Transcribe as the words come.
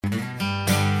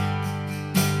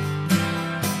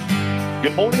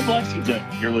Good morning, Lexington.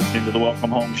 You're listening to the Welcome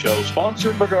Home Show,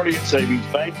 sponsored by Guardian Savings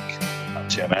Bank. I'm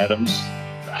Tim Adams,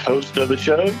 the host of the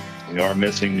show. We are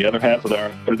missing the other half of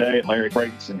our today, Larry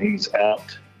Frakes, and he's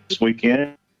out this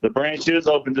weekend. The branch is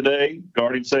open today,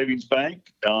 Guardian Savings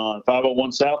Bank on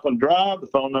 501 Southland Drive. The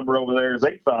phone number over there is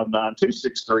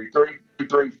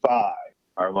 859-263-3235.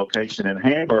 Our location in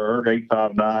Hamburg,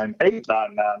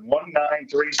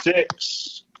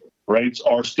 859-899-1936. Rates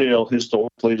are still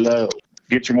historically low.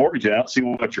 Get your mortgage out, see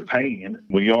what you're paying.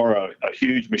 We are a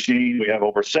huge machine. We have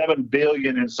over $7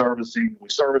 billion in servicing. We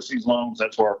service these loans.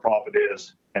 That's where our profit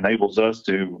is. Enables us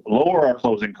to lower our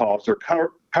closing costs or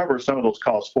cover some of those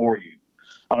costs for you.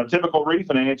 On a typical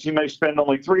refinance, you may spend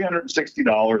only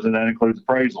 $360, and that includes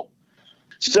appraisal.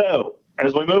 So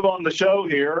as we move on the show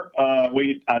here, I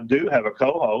do have a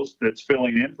co-host that's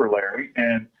filling in for Larry,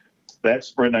 and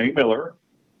that's Renee Miller.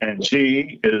 And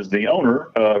she is the owner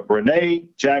of Renee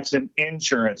Jackson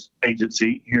Insurance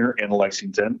Agency here in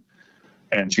Lexington.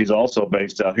 And she's also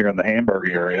based out here in the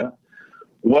Hamburg area.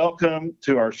 Welcome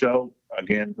to our show.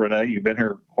 Again, Renee, you've been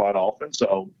here quite often,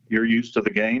 so you're used to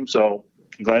the game. So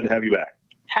I'm glad to have you back.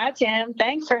 Hi, Tim.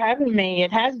 Thanks for having me.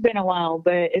 It has been a while,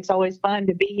 but it's always fun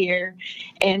to be here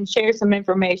and share some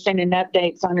information and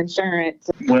updates on insurance.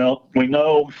 Well, we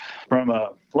know from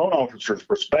a loan officer's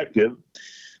perspective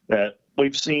that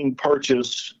we've seen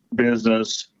purchase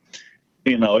business,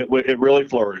 it really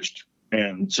flourished.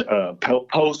 And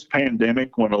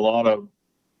post-pandemic, when a lot of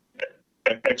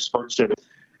experts said,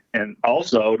 and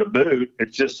also to boot,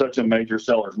 it's just such a major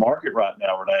seller's market right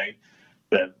now, Renee,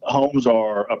 that homes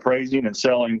are appraising and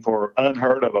selling for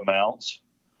unheard of amounts,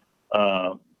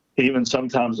 even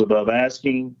sometimes above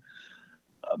asking.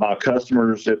 My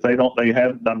customers, if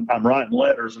I'm writing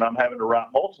letters and I'm having to write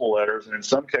multiple letters, and in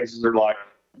some cases they're like,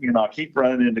 I keep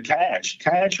running into cash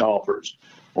offers.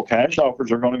 Well, cash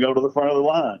offers are going to go to the front of the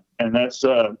line, and that's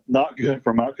not good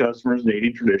for my customers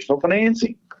needing traditional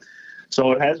financing.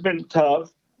 So it has been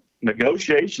tough.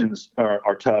 Negotiations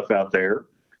are tough out there,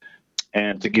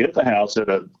 and to get the house at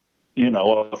a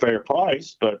fair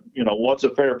price. But what's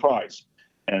a fair price?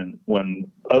 And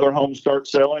when other homes start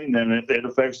selling, then it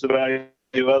affects the value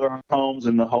of other homes,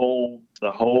 and the whole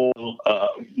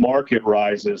market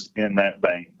rises in that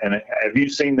bank. And have you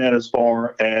seen that as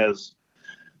far as,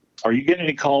 are you getting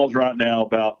any calls right now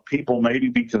about people maybe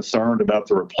be concerned about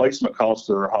the replacement cost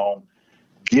of their home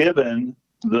given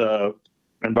the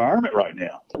environment right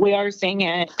now? We are seeing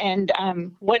it. And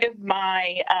one of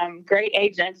my great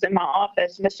agents in my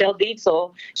office, Michelle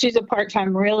Dietzel, she's a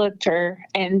part-time realtor.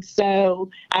 And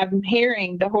so I'm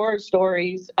hearing the horror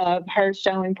stories of her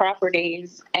showing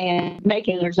properties and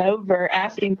making theirs over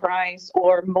asking price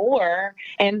or more,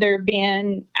 and they're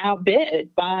being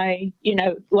outbid by,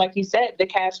 like you said, the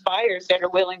cash buyers that are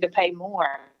willing to pay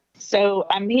more. So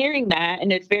I'm hearing that,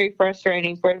 and it's very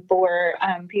frustrating for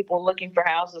people looking for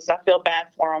houses. I feel bad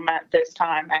for them at this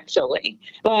time, actually.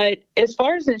 But as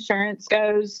far as insurance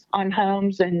goes on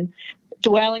homes and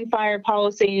dwelling fire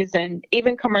policies and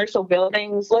even commercial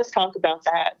buildings, let's talk about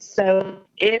that. So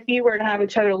if you were to have a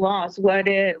total loss, what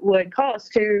it would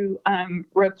cost to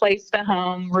replace the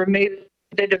home, remove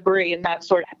the debris and that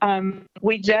sort of.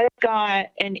 We just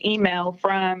got an email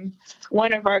from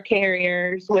one of our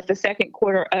carriers with the second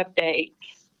quarter update.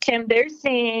 Tim, they're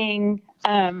seeing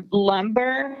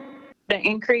lumber, the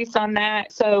increase on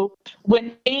that. So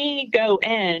when we go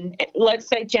in, let's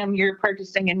say, Tim, you're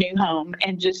purchasing a new home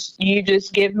and you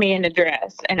just give me an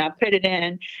address and I put it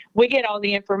in. We get all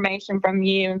the information from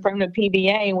you and from the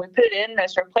PBA, and we put it in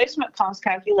this replacement cost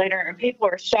calculator, and people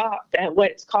are shocked at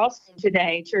what it's costing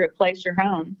today to replace your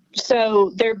home.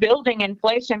 So they're building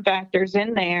inflation factors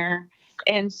in there.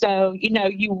 And so,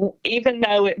 you even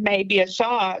though it may be a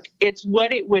shock, it's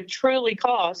what it would truly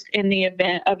cost in the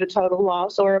event of a total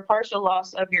loss or a partial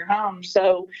loss of your home.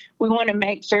 So we want to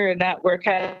make sure that we're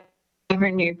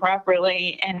covering you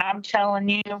properly. And I'm telling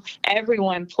you,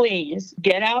 everyone, please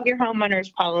get out your homeowner's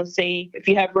policy. If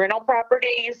you have rental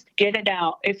properties, get it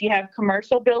out. If you have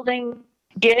commercial buildings,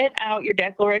 get out your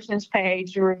declarations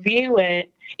page, review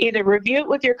it. Either review it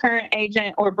with your current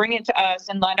agent or bring it to us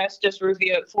and let us just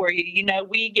review it for you.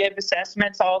 We give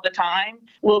assessments all the time.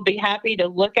 We'll be happy to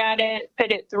look at it,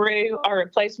 put it through our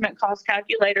replacement cost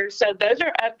calculator. So those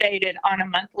are updated on a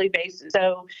monthly basis.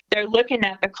 So they're looking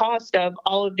at the cost of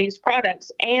all of these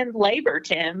products and labor,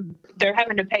 Tim. They're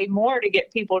having to pay more to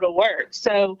get people to work.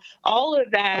 So all of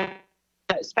that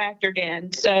that's factored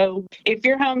in. So if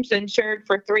your home's insured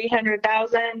for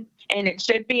 300,000 and it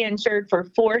should be insured for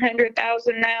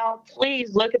 400,000 now,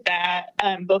 please look at that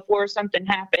before something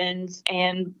happens.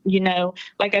 And,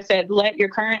 like I said, let your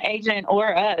current agent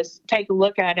or us take a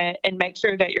look at it and make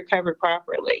sure that you're covered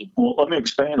properly. Well, let me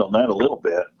expand on that a little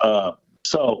bit.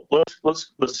 So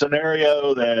let's the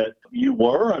scenario that you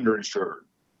were underinsured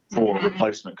for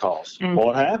replacement costs.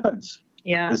 What happens?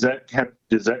 Yeah. Does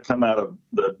that come out of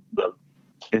the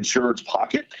insured's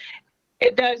pocket?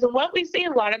 It does. And what we see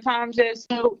a lot of times is,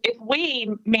 so if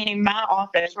we, meaning my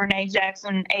office, Renee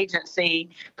Jackson Agency,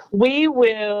 we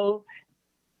will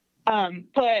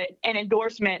put an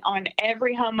endorsement on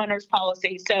every homeowner's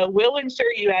policy. So we'll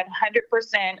insure you at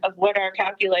 100% of what our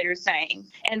calculator is saying.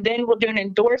 And then we'll do an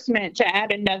endorsement to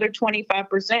add another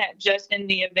 25% just in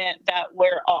the event that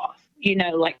we're off,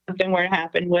 like something were to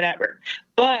happen, whatever.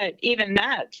 But even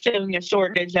that's showing a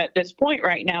shortage at this point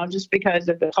right now, just because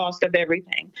of the cost of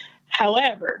everything.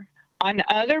 However, on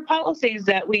other policies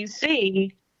that we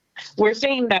see, we're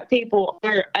seeing that people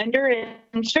are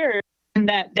underinsured and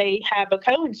that they have a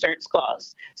co-insurance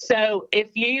clause. So if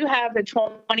you have a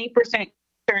 20%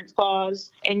 insurance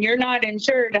clause and you're not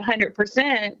insured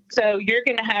 100%, so you're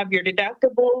going to have your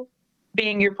deductible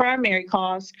being your primary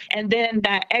cost, and then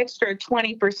that extra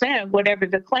 20%, whatever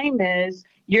the claim is,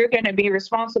 you're going to be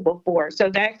responsible for. So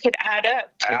that could add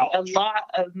up to a lot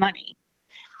of money.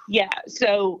 Yeah,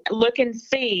 so look and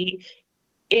see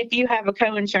if you have a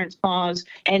co-insurance clause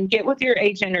and get with your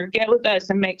agent or get with us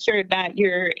and make sure that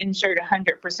you're insured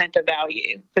 100% of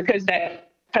value, because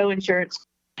that co-insurance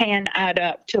can add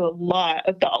up to a lot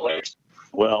of dollars.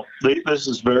 Well, this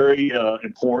is very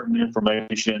important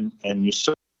information, and you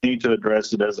certainly need to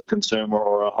address it as a consumer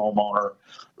or a homeowner.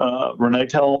 Renee,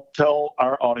 tell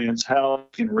our audience how they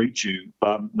can reach you.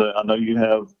 I know you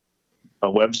have a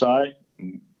website.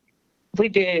 We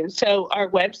do. So our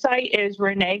website is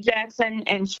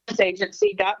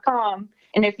reneejacksoninsuranceagency.com.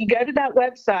 And if you go to that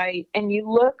website and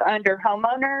you look under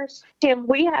homeowners, Tim,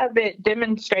 we have it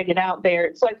demonstrated out there.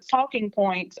 It's like talking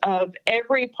points of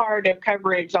every part of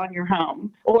coverage on your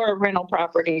home or a rental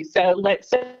property. So let's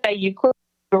say you click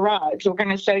garage, we're going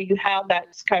to show you how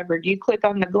that's covered. You click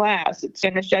on the glass, it's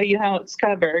going to show you how it's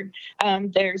covered.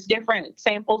 There's different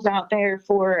samples out there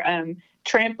for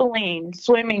trampoline,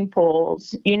 swimming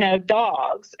pools,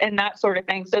 dogs and that sort of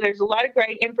thing. So there's a lot of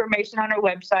great information on our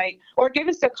website, or give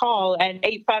us a call at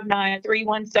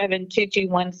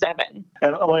 859-317-2217.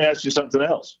 And let me ask you something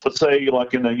else. Let's say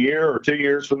like in a year or 2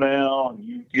 years from now,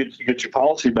 you get your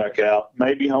policy back out,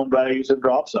 maybe home values have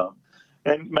dropped some,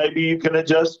 and maybe you can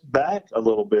adjust back a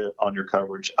little bit on your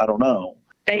coverage. I don't know.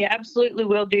 They absolutely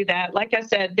will do that. Like I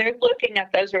said, they're looking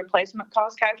at those replacement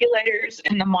cost calculators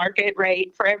and the market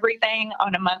rate for everything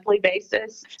on a monthly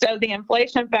basis. So the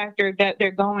inflation factor that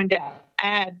they're going to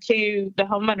add to the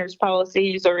homeowners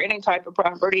policies or any type of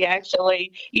property,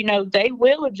 actually, they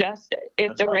will adjust it.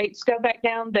 If the rates go back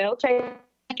down, they'll take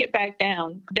it back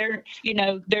down. They're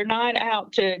not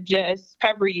out to just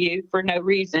cover you for no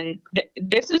reason.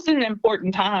 This is an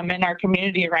important time in our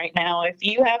community right now. If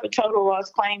you have a total loss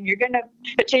claim, you're going to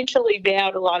potentially be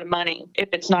out a lot of money if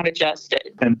it's not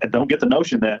adjusted. And don't get the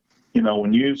notion that,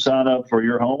 when you sign up for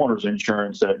your homeowner's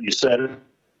insurance that you set it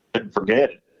and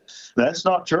forget it. That's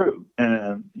not true.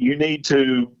 And you need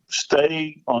to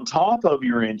stay on top of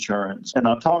your insurance. And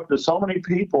I've talked to so many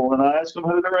people and I ask them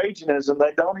who their agent is and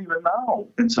they don't even know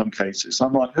in some cases.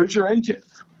 I'm like, who's your agent?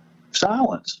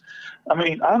 Silence. I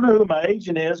mean, I know who my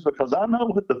agent is because I know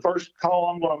what the first call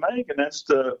I'm going to make, and that's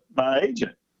to my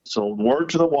agent. So word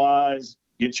to the wise,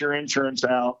 get your insurance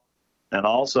out, and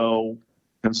also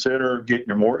consider getting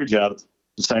your mortgage out at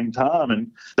the same time.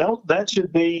 And that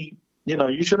should be,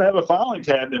 you should have a filing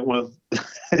cabinet with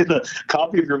a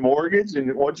copy of your mortgage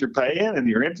and what you're paying and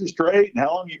your interest rate and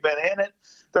how long you've been in it.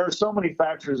 There are so many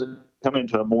factors that come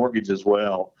into a mortgage as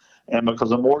well. And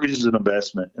because a mortgage is an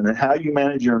investment, and then how you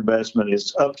manage your investment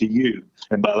is up to you.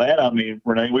 And by that, I mean,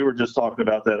 Renee, we were just talking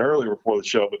about that earlier before the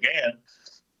show began,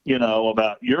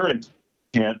 about your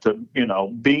intent to,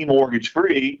 be mortgage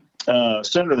free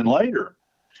sooner than later.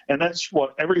 And that's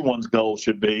what everyone's goal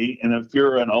should be. And if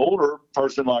you're an older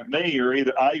person like me,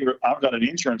 I've got an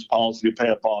insurance policy to pay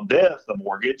upon death, the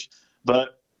mortgage.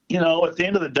 But, at the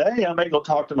end of the day, I may go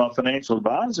talk to my financial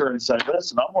advisor and say,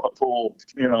 listen, I want to pull,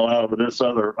 out of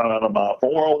my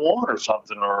 401 or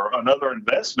something or another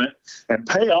investment and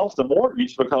pay off the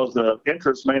mortgage because the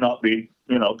interest may not be,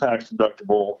 tax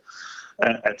deductible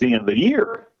at the end of the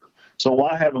year. So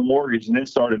why have a mortgage and then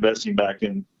start investing back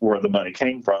in where the money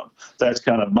came from? That's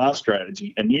kind of my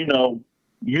strategy. And you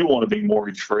want to be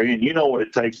mortgage free and you know what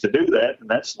it takes to do that. And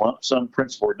that's lump sum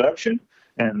principal reduction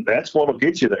And that's what will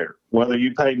get you there, whether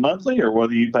you pay monthly or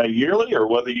whether you pay yearly or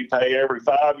whether you pay every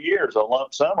 5 years a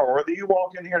lump sum or whether you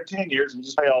walk in here 10 years and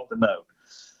just pay off the note.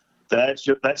 That's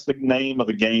the name of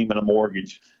the game in a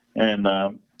mortgage. And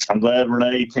I'm glad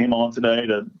Renee came on today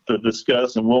to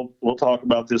discuss, and we'll talk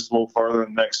about this a little further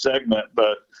in the next segment.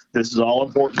 But this is all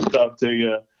important stuff to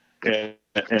you. And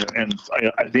at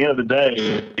the end of the day,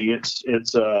 it's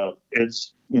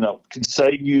can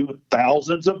save you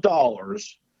thousands of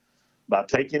dollars by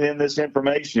taking in this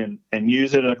information and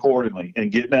use it accordingly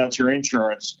and getting out your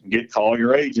insurance, call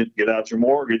your agent, get out your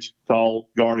mortgage, call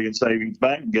Guardian Savings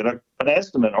Bank, and get an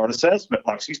estimate or an assessment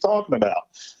like she's talking about.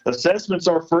 Assessments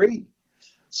are free.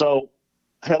 So,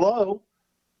 hello,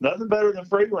 nothing better than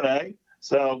free, Renee.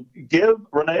 So give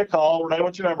Renee a call. Renee,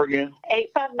 what's your number again?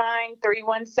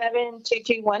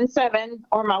 859-317-2217,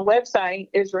 or my website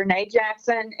is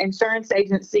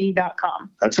ReneeJacksonInsuranceAgency.com.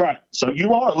 That's right. So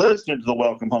you are listening to the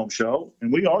Welcome Home Show,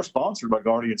 and we are sponsored by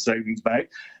Guardian Savings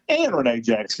Bank and Renee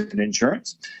Jackson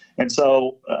Insurance. And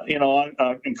so,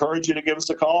 I encourage you to give us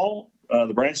a call.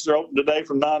 The branches are open today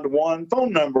from 9 to 1.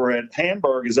 Phone number at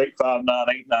Hamburg is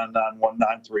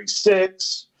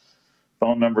 859-899-1936.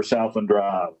 Phone number, Southland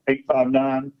Drive,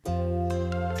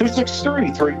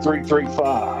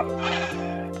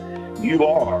 859-263-3335. You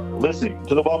are listening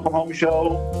to the Welcome Home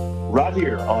Show right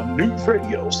here on News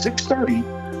Radio 630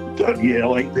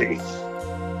 WLAP.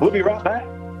 We'll be right back.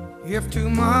 If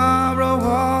tomorrow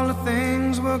all the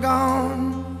things were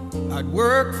gone I'd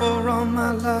worked for all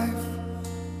my life,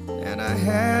 and I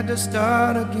had to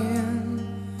start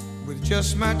again with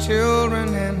just my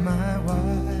children and my wife.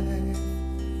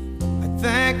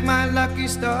 Thank my lucky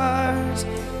stars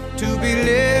to be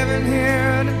living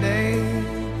here today,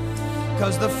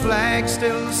 'cause the flag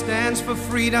still stands for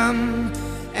freedom,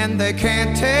 and they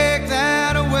can't take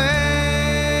that away.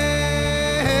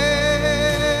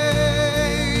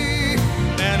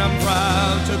 And I'm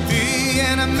proud to be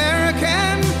an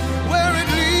American, where at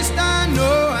least I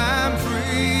know I'm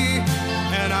free.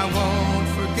 And I won't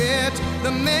forget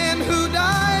the men who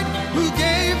died, who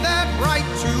gave that right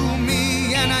to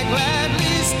me. And I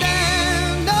gladly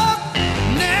stand up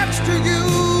next to you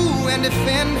and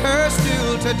defend her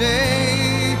still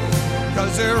today,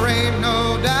 'cause there ain't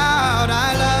no doubt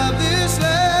I love this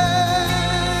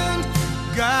land.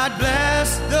 God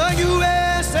bless the USA.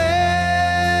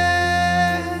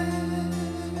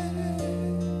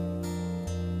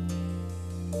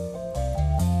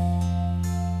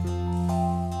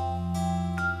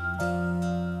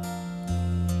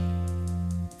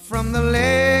 From the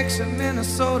lakes of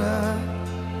Minnesota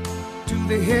to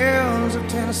the hills of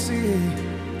Tennessee,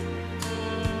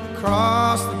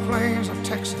 across the plains of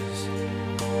Texas,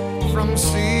 from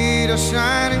sea to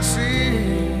shining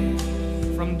sea,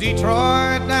 from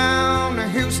Detroit down to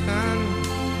Houston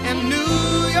and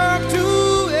New York to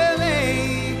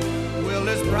LA. Well,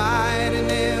 there's pride in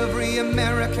every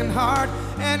American heart,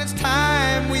 and it's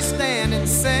time we stand and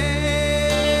say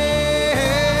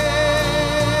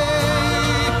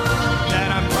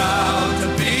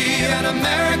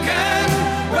American,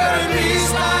 where at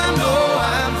least I know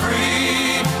I'm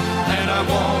free, and I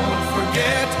won't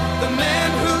forget the men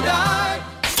who died.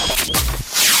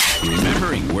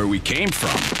 Remembering where we came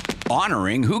from,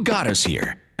 honoring who got us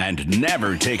here, and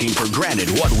never taking for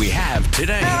granted what we have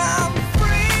today.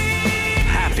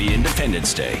 Happy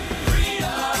Independence Day.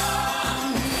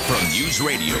 From News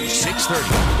Radio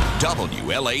 630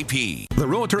 WLAP. The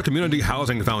Realtor Community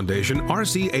Housing Foundation,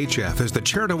 RCHF, is the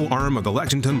charitable arm of the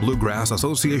Lexington Bluegrass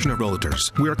Association of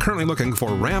Realtors. We are currently looking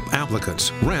for RAMP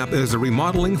applicants. RAMP is the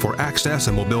Remodeling for Access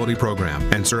and Mobility program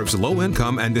and serves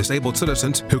low-income and disabled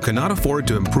citizens who cannot afford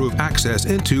to improve access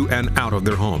into and out of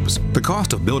their homes. The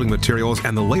cost of building materials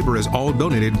and the labor is all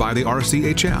donated by the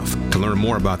RCHF. To learn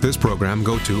more about this program,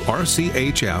 go to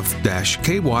rchf-ky.org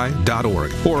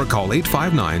or call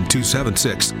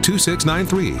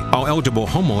 859-276-2693. All eligible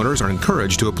homeowners are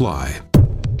encouraged to apply.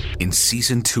 In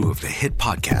Season 2 of the hit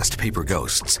podcast Paper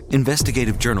Ghosts,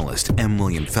 investigative journalist M.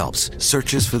 William Phelps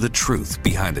searches for the truth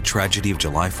behind the tragedy of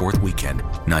July 4th weekend,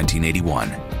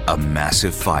 1981. A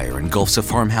massive fire engulfs a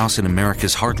farmhouse in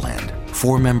America's heartland.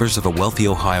 4 members of a wealthy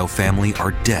Ohio family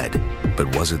are dead,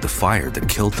 but was it the fire that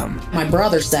killed them? My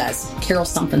brother says, Carol,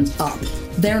 something's up.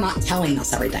 They're not telling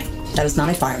us everything. That is not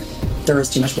a fire. There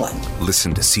is too much blood.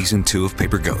 Listen to Season 2 of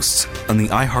Paper Ghosts on the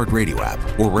iHeartRadio app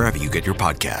or wherever you get your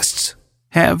podcasts.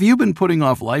 Have you been putting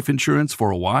off life insurance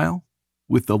for a while?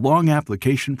 With the long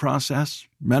application process,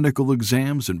 medical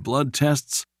exams, and blood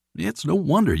tests, it's no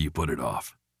wonder you put it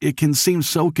off. It can seem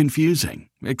so confusing,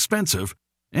 expensive,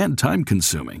 and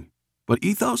time-consuming. But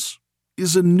Ethos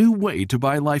is a new way to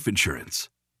buy life insurance.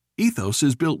 Ethos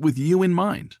is built with you in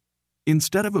mind.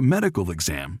 Instead of a medical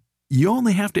exam, you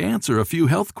only have to answer a few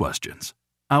health questions.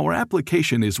 Our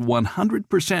application is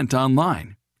 100%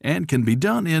 online and can be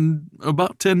done in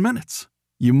about 10 minutes.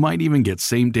 You might even get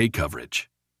same-day coverage.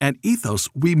 At Ethos,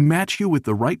 we match you with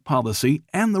the right policy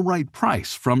and the right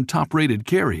price from top-rated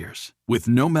carriers, with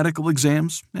no medical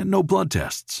exams and no blood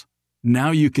tests.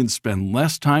 Now you can spend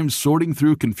less time sorting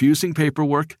through confusing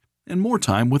paperwork and more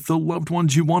time with the loved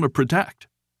ones you want to protect.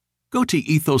 Go to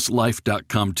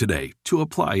ethoslife.com today to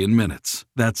apply in minutes.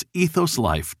 That's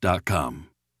ethoslife.com.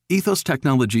 Ethos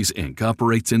Technologies, Inc.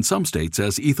 operates in some states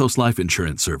as Ethos Life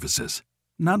Insurance Services.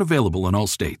 Not available in all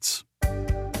states.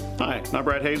 Hi, I'm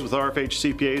Brad Hayes with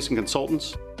RFH CPAs and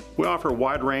Consultants. We offer a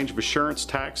wide range of assurance,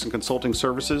 tax, and consulting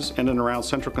services in and around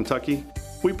Central Kentucky.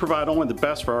 We provide only the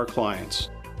best for our clients.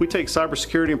 We take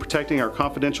cybersecurity and protecting our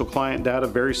confidential client data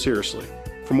very seriously.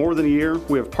 For more than a year,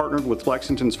 we have partnered with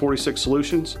Lexington's 46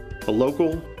 Solutions, a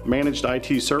local managed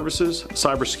IT services,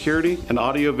 cybersecurity, and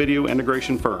audio-video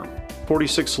integration firm.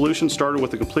 46 Solutions started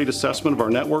with a complete assessment of our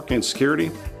network and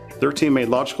security. Their team made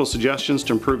logical suggestions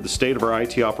to improve the state of our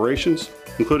IT operations,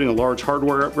 including a large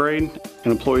hardware upgrade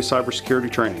and employee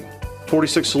cybersecurity training.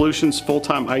 46 Solutions'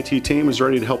 full-time IT team is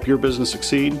ready to help your business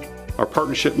succeed. Our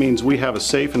partnership means we have a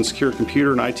safe and secure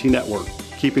computer and IT network,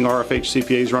 keeping RFH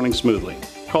CPAs running smoothly.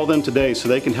 Call them today so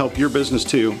they can help your business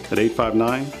too at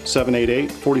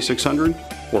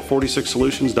 859-788-4600 or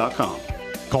 46solutions.com.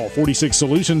 Call 46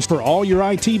 Solutions for all your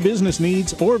IT business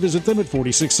needs or visit them at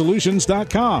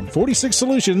 46solutions.com. 46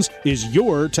 Solutions is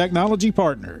your technology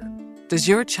partner. Does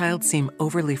your child seem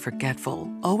overly forgetful,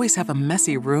 always have a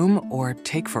messy room, or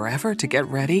take forever to get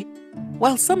ready?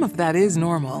 While some of that is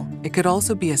normal, it could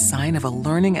also be a sign of a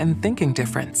learning and thinking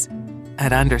difference.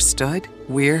 At Understood,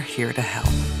 we're here to help.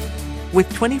 With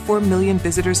 24 million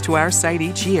visitors to our site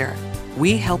each year,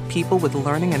 we help people with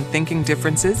learning and thinking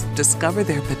differences discover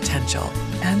their potential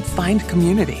and find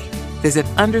community. Visit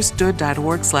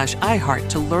understood.org/iHeart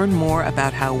to learn more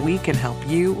about how we can help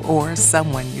you or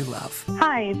someone you love.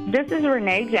 Hi, this is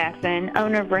Renee Jackson,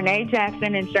 owner of Renee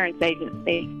Jackson Insurance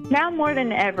Agency. Now more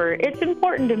than ever, it's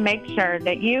important to make sure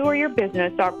that you or your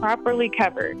business are properly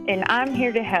covered, and I'm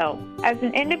here to help. As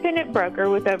an independent broker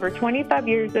with over 25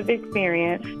 years of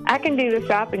experience, I can do the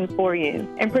shopping for you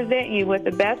and present you with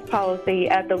the best policy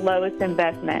at the lowest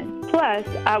investment. Plus,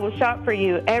 I will shop for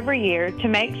you every year to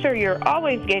make sure you're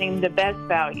always getting the best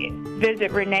value.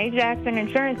 Visit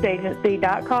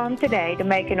ReneeJacksonInsuranceAgency.com today to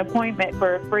make an appointment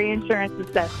for a free insurance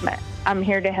assessment. I'm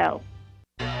here to help.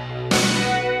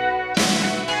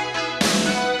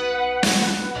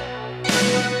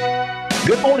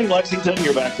 Good morning, Lexington.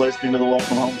 You're back listening to the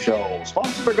Welcome Home Show,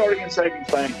 sponsored by Guardian Savings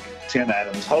Bank. Tim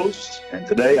Adams hosts, and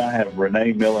today I have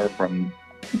Renee Miller from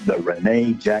the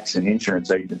Renee Jackson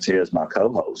Insurance Agency as my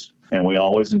co-host. And we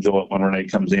always enjoy it when Renee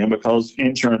comes in because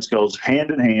insurance goes hand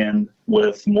in hand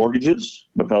with mortgages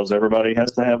because everybody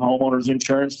has to have homeowners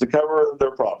insurance to cover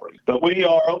their property. But we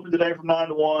are open today from 9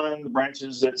 to 1. The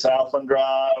branches at Southland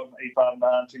Drive,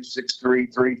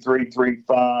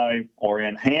 859-263-3335, or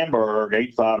in Hamburg,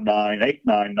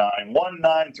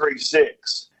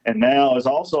 859-899-1936. And now is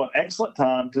also an excellent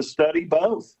time to study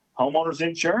both homeowners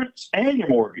insurance and your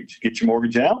mortgage. Get your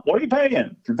mortgage out. What are you paying?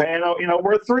 If you're paying,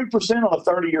 we're at 3% on a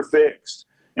 30-year fixed,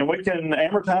 and we can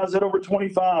amortize it over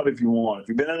 25 if you want. If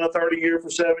you've been in a 30-year for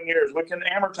 7 years, we can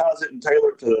amortize it and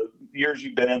tailor it to the years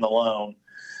you've been in the loan.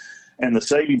 And the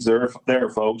savings are there,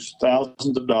 folks,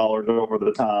 thousands of dollars over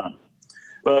the time.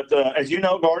 But as you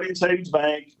know, Guardian Savings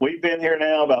Bank, we've been here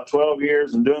now about 12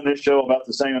 years and doing this show about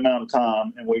the same amount of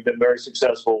time, and we've been very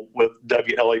successful with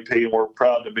WLAP, and we're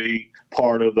proud to be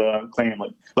part of the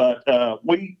family. But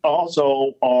we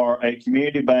also are a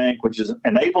community bank, which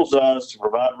enables us to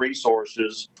provide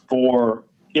resources for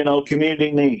community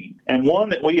need. And one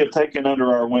that we have taken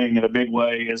under our wing in a big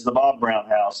way is the Bob Brown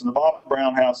House. And the Bob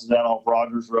Brown House is out off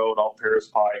Rogers Road, off Paris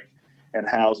Pike, and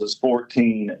houses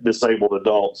 14 disabled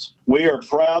adults. We are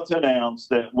proud to announce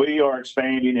that we are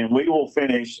expanding, and we will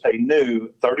finish a new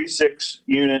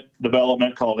 36-unit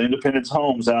development called Independence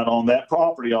Homes out on that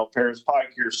property off Paris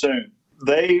Pike here soon.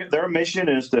 Their mission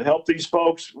is to help these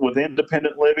folks with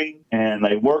independent living, and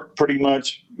they work pretty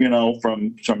much,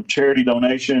 from charity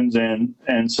donations and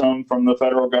some from the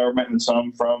federal government and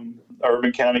some from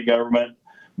urban county government.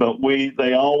 But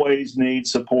they always need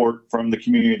support from the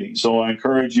community. So I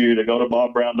encourage you to go to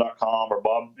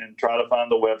bobbrown.com and try to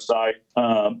find the website.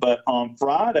 But on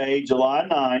Friday, July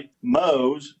 9th,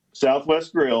 Moe's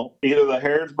Southwest Grill, either the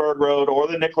Harrodsburg Road or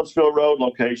the Nicholasville Road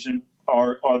location,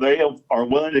 are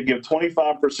willing to give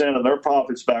 25% of their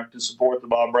profits back to support the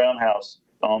Bob Brown House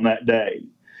on that day.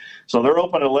 So they're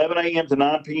open 11 a.m. to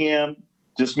 9 p.m.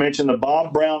 Just mention the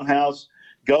Bob Brown House.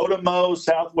 Go to Moe's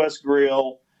Southwest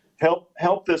Grill.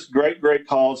 Help this great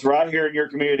cause right here in your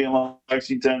community in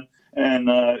Lexington. And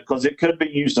because it could be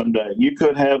you someday. You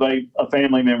could have a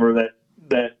family member that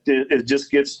it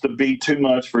just gets to be too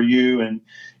much for you, and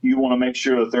you want to make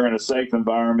sure that they're in a safe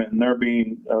environment and they're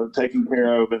being taken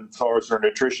care of as far as their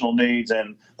nutritional needs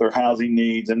and their housing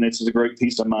needs. And this is a great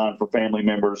peace of mind for family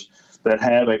members that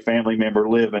have a family member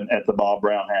living at the Bob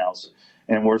Brown House.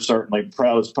 And we're certainly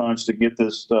proud as punch to get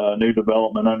this new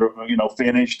development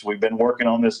finished. We've been working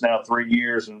on this now 3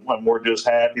 years, and we're just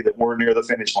happy that we're near the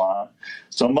finish line.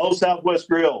 So Moe's Southwest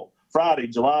Grill, Friday,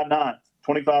 July 9th,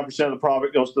 25% of the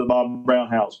profit goes to the Bob Brown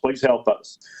House. Please help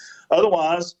us.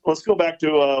 Otherwise, let's go back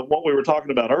to what we were talking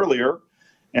about earlier,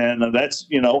 and that's,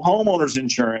 homeowners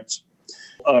insurance.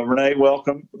 Renee,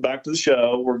 welcome back to the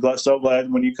show. We're so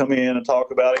glad when you come in and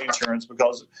talk about insurance,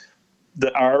 because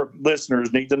our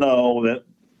listeners need to know that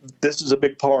this is a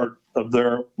big part of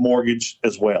their mortgage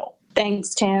as well.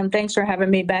 Thanks, Tim. Thanks for having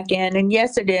me back in. And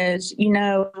yes, it is.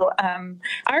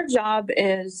 Our job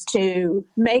is to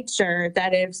make sure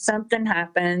that if something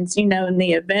happens, in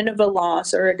the event of a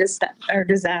loss or a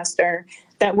disaster,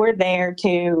 that we're there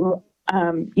to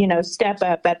step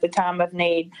up at the time of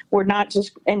need. We're not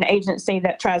just an agency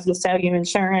that tries to sell you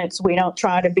insurance. We don't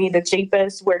try to be the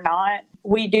cheapest. We're not.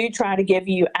 We do try to give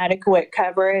you adequate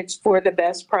coverage for the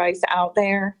best price out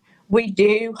there. We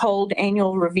do hold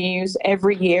annual reviews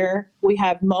every year. We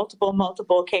have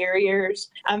multiple carriers.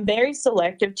 I'm very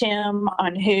selective, Tim,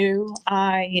 on who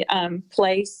I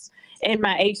place in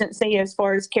my agency as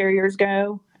far as carriers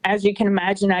go. As you can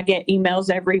imagine, I get emails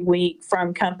every week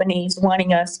from companies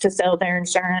wanting us to sell their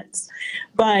insurance,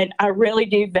 but I really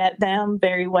do vet them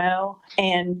very well.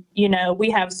 And, we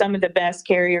have some of the best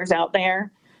carriers out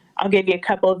there. I'll give you a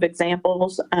couple of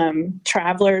examples.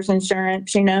 Travelers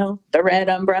Insurance, the red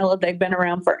umbrella, they've been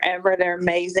around forever. They're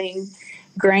amazing.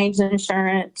 Grange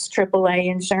Insurance, AAA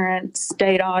Insurance,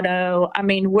 State Auto.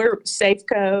 We're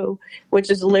Safeco,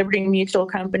 which is a Liberty Mutual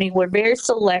company. We're very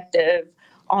selective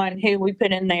on who we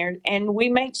put in there, and we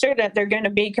make sure that they're going to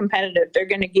be competitive. They're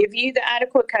going to give you the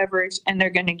adequate coverage, and they're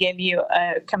going to give you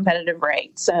a competitive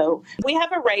rate. So we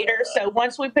have a rater. So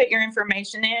once we put your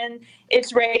information in,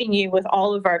 it's rating you with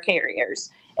all of our carriers.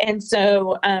 And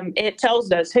so it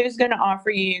tells us who's going to offer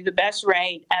you the best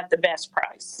rate at the best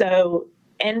price. So,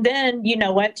 and then, you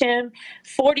know what, Tim,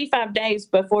 45 days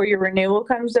before your renewal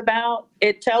comes about,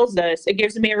 it tells us, it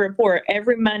gives me a report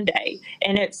every Monday,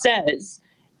 and it says,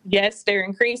 yes, they're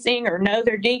increasing, or no,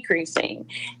 they're decreasing.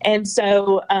 And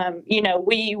so,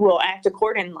 we will act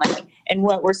accordingly. And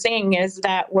what we're seeing is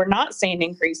that we're not seeing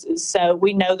increases. So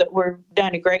we know that we're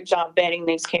done a great job vetting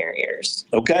these carriers.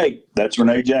 Okay. That's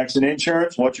Renee Jackson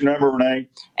Insurance. What's your number, Renee?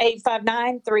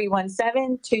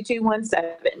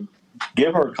 859-317-2217.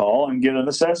 Give her a call and get an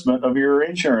assessment of your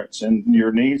insurance. And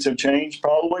your needs have changed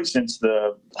probably since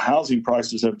the housing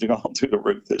prices have gone through the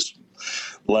roof this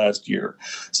last year.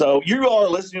 So you are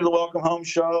listening to the Welcome Home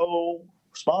Show,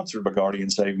 sponsored by Guardian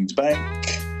Savings Bank.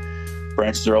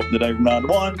 Branches are open today from 9 to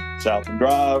 1, Southland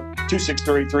Drive,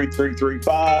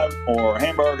 263-3335, or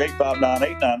Hamburg,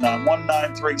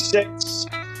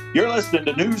 859-899-1936. You're listening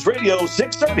to News Radio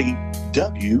 630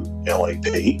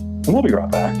 WLAP. And we'll be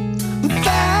right back.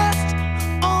 Fast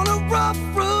on a rough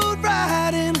road,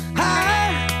 riding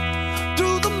high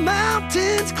through the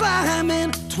mountains,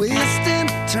 climbing, twisting,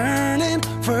 turning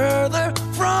further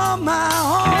from my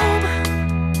home.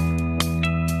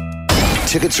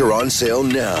 Tickets are on sale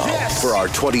now for our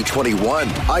 2021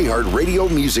 iHeartRadio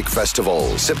Music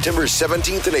Festival, September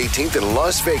 17th and 18th in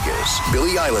Las Vegas.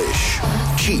 Billie Eilish,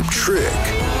 Cheap Trick,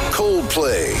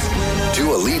 Coldplay,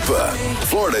 Dua Lipa,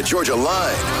 Florida Georgia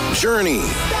Line, Journey,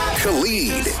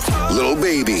 Khalid, Lil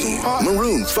Baby,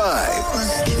 Maroon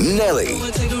 5, Nelly,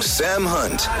 Sam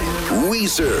Hunt,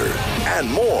 Weezer, and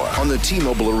more on the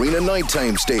T-Mobile Arena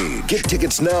Nighttime Stage. Get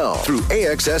tickets now through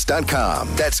AXS.com.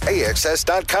 That's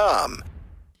AXS.com.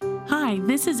 Hi,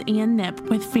 this is Ann Nipp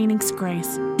with Phoenix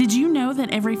Grace. Did you know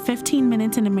that every 15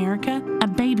 minutes in America, a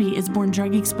baby is born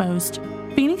drug exposed?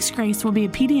 Phoenix Grace will be a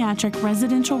pediatric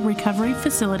residential recovery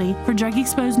facility for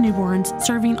drug-exposed newborns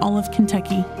serving all of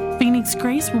Kentucky. Phoenix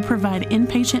Grace will provide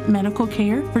inpatient medical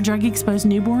care for drug-exposed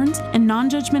newborns and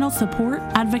non-judgmental support,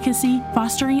 advocacy,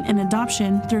 fostering, and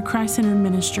adoption through Christ-centered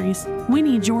ministries. We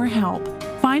need your help.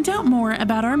 Find out more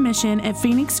about our mission at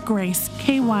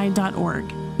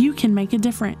phoenixgraceky.org. You can make a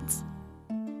difference.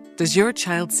 Does your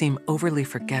child seem overly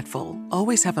forgetful,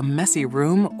 always have a messy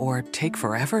room, or take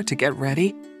forever to get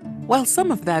ready? While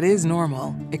some of that is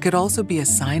normal, it could also be a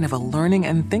sign of a learning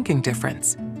and thinking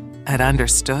difference. At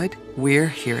Understood, we're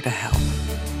here to help.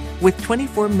 With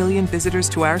 24 million visitors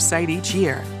to our site each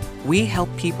year, we help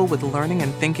people with learning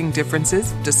and thinking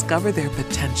differences discover their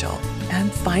potential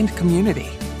and find community.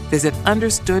 Visit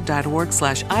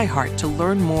understood.org/iHeart to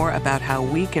learn more about how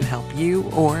we can help you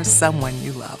or someone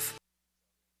you love.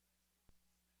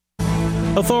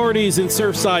 Authorities in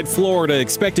Surfside, Florida,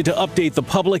 expected to update the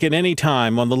public at any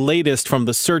time on the latest from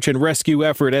the search and rescue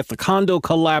effort at the condo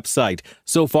collapse site.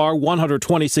 So far,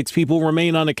 126 people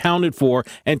remain unaccounted for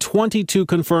and 22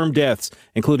 confirmed deaths,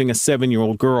 including a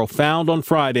 7-year-old girl found on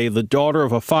Friday, the daughter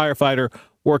of a firefighter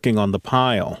working on the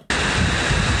pile.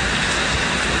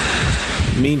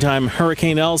 Meantime,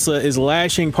 Hurricane Elsa is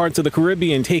lashing parts of the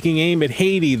Caribbean, taking aim at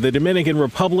Haiti, the Dominican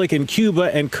Republic, and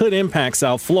Cuba, and could impact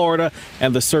South Florida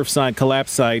and the Surfside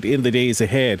collapse site in the days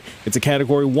ahead. It's a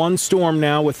Category 1 storm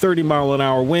now with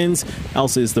 30-mile-an-hour winds.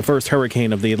 Elsa is the first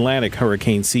hurricane of the Atlantic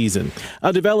hurricane season.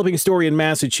 A developing story in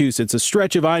Massachusetts, a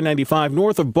stretch of I-95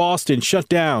 north of Boston shut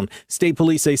down. State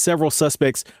police say several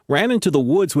suspects ran into the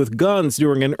woods with guns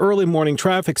during an early morning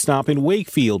traffic stop in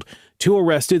Wakefield. 2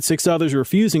 arrested, 6 others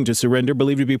refusing to surrender,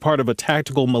 believed to be part of a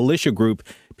tactical militia group.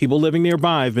 People living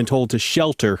nearby have been told to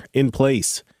shelter in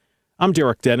place. I'm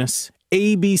Derek Dennis,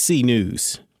 ABC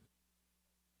News.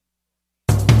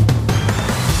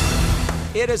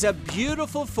 It is a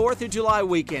beautiful 4th of July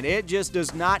weekend. It just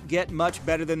does not get much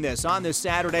better than this. On this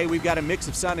Saturday, we've got a mix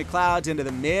of sun and clouds into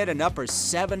the mid and upper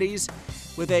 70s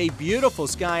with a beautiful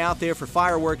sky out there for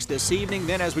fireworks this evening.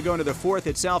 Then as we go into the 4th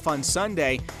itself on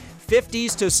Sunday,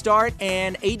 50s to start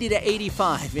and 80 to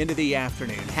 85 into the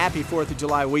afternoon. Happy 4th of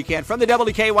July weekend. From the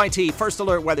WKYT First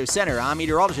Alert Weather Center, I'm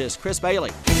meteorologist Chris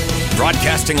Bailey.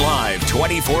 Broadcasting live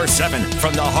 24/7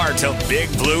 from the heart of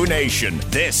Big Blue Nation.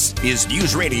 This is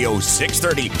News Radio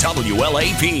 630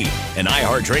 WLAP, an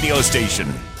iHeart radio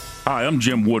station. Hi, I'm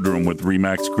Jim Woodrum with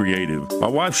RE/MAX Creative. My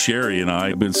wife Sherry and I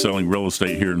have been selling real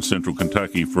estate here in Central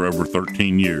Kentucky for over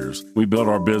 13 years. We built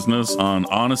our business on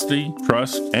honesty,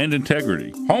 trust, and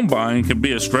integrity. Home buying can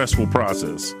be a stressful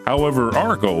process. However,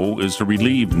 our goal is to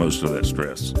relieve most of that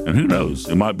stress. And who knows,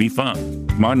 it might be fun.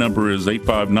 My number is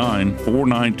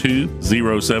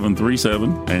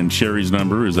 859-492-0737, and Sherry's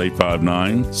number is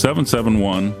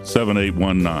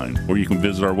 859-771-7819, or you can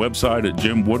visit our website at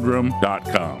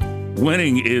jimwoodrum.com.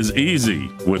 Winning is easy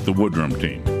with the Woodrum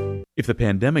team. If the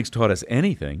pandemic's taught us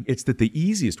anything, it's that the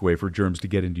easiest way for germs to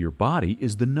get into your body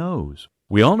is the nose.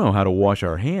 We all know how to wash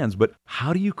our hands, but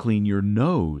how do you clean your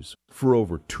nose? For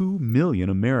over 2 million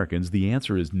Americans, the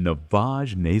answer is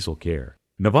Navage Nasal Care.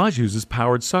 Navage uses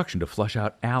powered suction to flush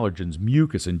out allergens,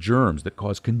 mucus, and germs that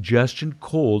cause congestion,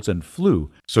 colds, and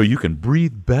flu, so you can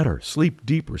breathe better, sleep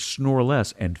deeper, snore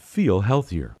less, and feel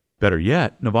healthier. Better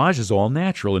yet, Navage is all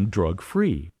natural and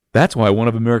drug-free. That's why one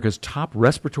of America's top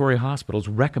respiratory hospitals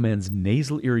recommends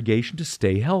nasal irrigation to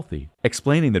stay healthy,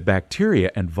 explaining that bacteria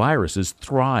and viruses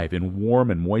thrive in warm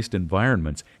and moist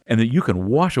environments, and that you can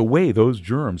wash away those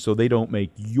germs so they don't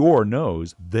make your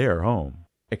nose their home.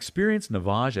 Experience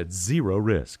Navage at zero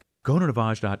risk. Go to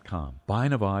Navage.com, buy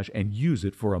Navage, and use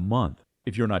it for a month.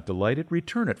 If you're not delighted,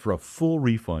 return it for a full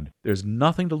refund. There's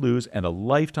nothing to lose and a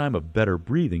lifetime of better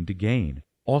breathing to gain.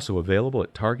 Also available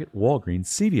at Target, Walgreens,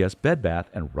 CVS, Bed Bath,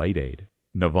 and Rite Aid.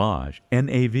 Navage,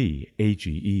 Navage.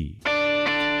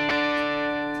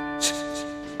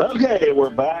 Okay,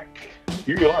 we're back.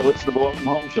 Here you are, listening to the Welcome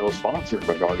Home Show, sponsored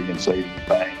by Guardian Savings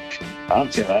Bank. I'm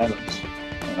Tim Adams.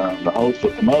 I'm the host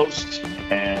with the most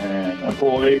and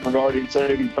employee for Guardian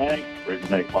Savings Bank.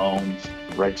 Originate loans.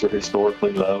 Rates are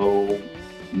historically low.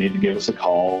 You need to give us a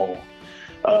call.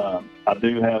 I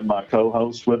do have my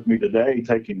co-host with me today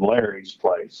taking Larry's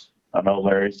place. I know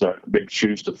Larry's a big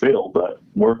shoes to fill, but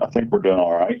I think we're doing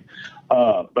all right.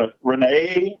 But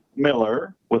Renee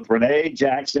Miller with Renee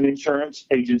Jackson Insurance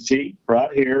Agency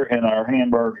right here in our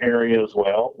Hamburg area as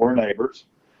well. We're neighbors.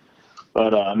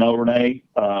 But I know, Renee,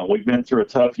 we've been through a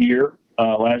tough year.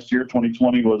 Last year,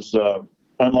 2020, was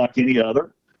unlike any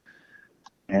other.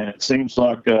 And it seems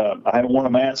like I haven't worn a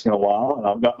mask in a while, and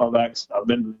I've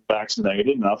been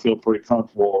vaccinated, and I feel pretty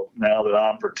comfortable now that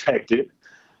I'm protected.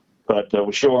 But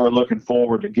we sure are looking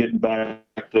forward to getting back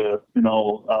to,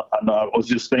 I was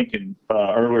just thinking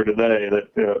earlier today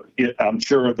that I'm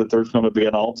sure that there's going to be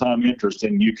an all-time interest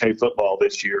in UK football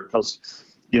this year because,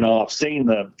 I've seen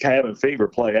the cabin fever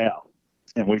play out,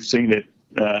 and we've seen it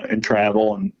in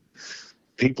travel, and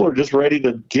people are just ready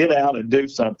to get out and do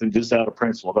something just out of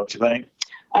principle, don't you think?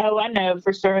 Oh, I know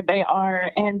for sure they are.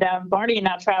 And Barney and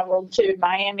I traveled to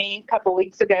Miami a couple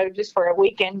weeks ago just for a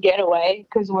weekend getaway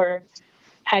because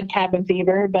had cabin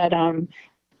fever. But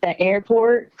the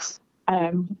airports,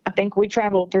 I think we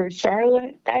traveled through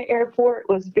Charlotte. That airport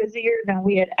was busier than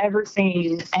we had ever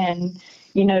seen. And,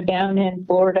 down in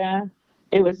Florida,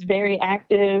 it was very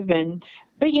active.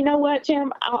 But you know what,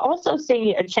 Tim? I also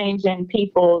see a change in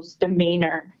people's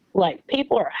demeanor. Like,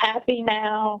 people are happy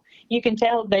now. You can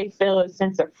tell they feel a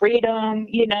sense of freedom.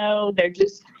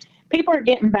 People are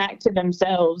getting back to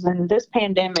themselves. And this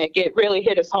pandemic, it really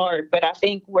hit us hard. But I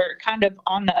think we're kind of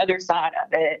on the other side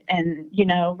of it. And,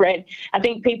 I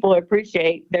think people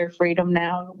appreciate their freedom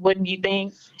now. Wouldn't you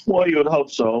think? Well, you would hope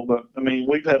so. But,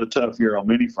 we've had a tough year on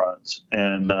many fronts.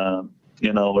 And,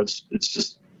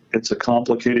 it's a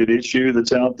complicated issue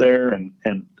that's out there, and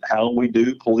how we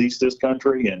do police this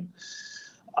country. And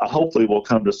hopefully we'll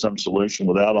come to some solution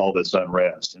without all this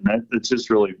unrest. And it just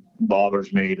really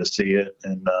bothers me to see it.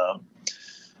 And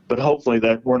but hopefully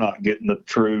that we're not getting the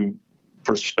true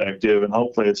perspective, and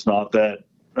hopefully it's not that.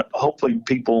 Hopefully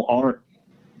people aren't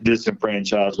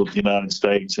disenfranchised with the United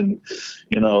States, and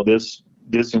this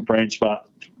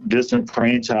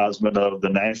disenfranchisement of the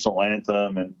national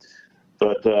anthem.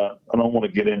 But I don't want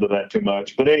to get into that too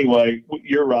much. But anyway,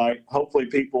 you're right. Hopefully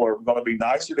people are going to be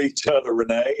nicer to each other,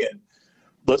 Renee, and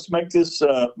let's make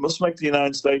the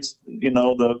United States,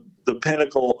 the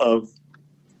pinnacle of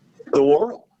the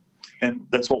world. And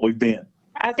that's what we've been.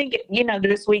 I think,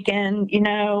 this weekend,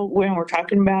 when we're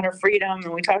talking about our freedom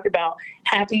and we talk about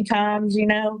happy times,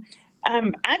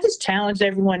 I just challenge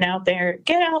everyone out there,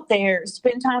 get out there,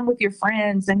 spend time with your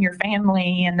friends and your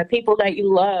family and the people that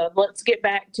you love. Let's get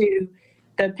back to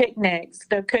the picnics,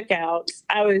 the cookouts.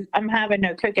 I'm having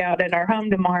a cookout at our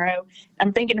home tomorrow.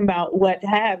 I'm thinking about what to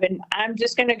have, and I'm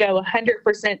just going to go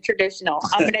 100% traditional.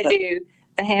 I'm going to do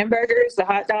the hamburgers, the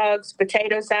hot dogs,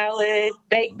 potato salad,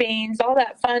 baked beans, all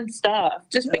that fun stuff,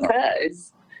 just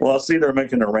because. Well, I see they're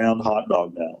making a round hot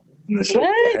dog now.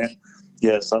 What?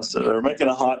 Yes, I said they're making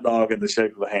a hot dog in the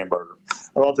shape of a hamburger.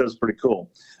 I thought that was pretty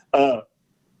cool.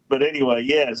 But anyway,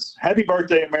 yes, happy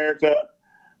birthday, America.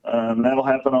 That'll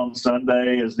happen on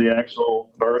Sunday is the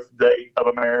actual birth date of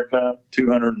America,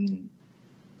 200 and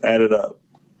added up.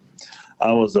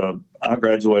 I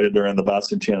graduated during the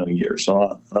bicentennial year, so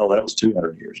I know that was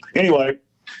 200 years. Anyway,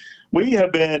 we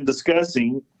have been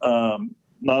discussing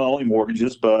not only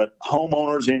mortgages, but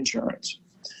homeowners insurance.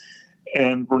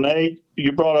 And Renee,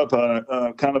 you brought up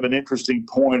a kind of an interesting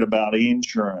point about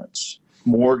insurance.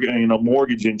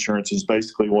 Mortgage insurance is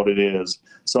basically what it is.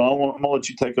 So I'm going to let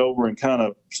you take over and kind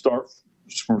of start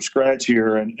from scratch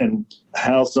here and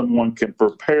how someone can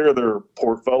prepare their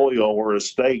portfolio or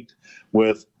estate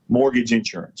with mortgage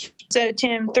insurance. So,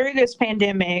 Tim, through this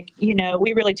pandemic,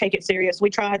 we really take it serious. We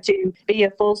try to be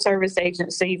a full service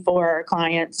agency for our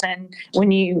clients. And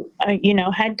when you,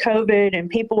 had COVID and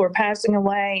people were passing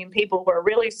away and people were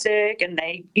really sick and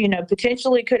they,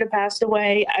 potentially could have passed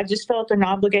away, I just felt an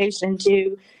obligation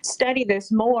to study this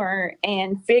more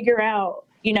and figure out,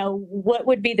 what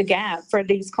would be the gap for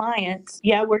these clients?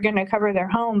 Yeah, we're going to cover their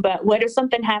home, but what if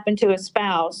something happened to a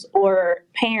spouse or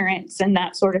parents and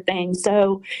that sort of thing?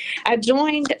 So I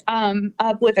joined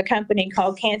up with a company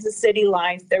called Kansas City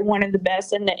Life. They're one of the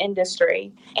best in the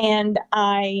industry. And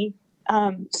I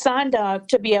signed up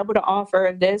to be able to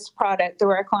offer this product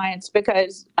through our clients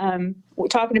because we're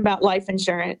talking about life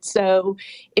insurance. So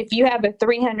if you have a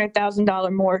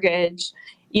 $300,000 mortgage,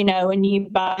 and you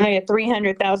buy a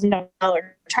 $300,000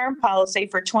 term policy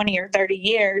for 20 or 30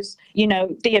 years,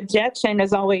 the objection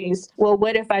is always, well,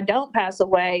 what if I don't pass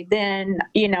away? Then,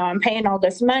 I'm paying all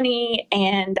this money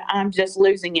and I'm just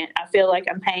losing it. I feel like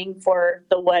I'm paying for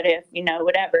the what if,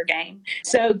 whatever game.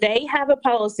 So they have a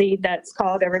policy that's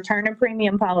called a return of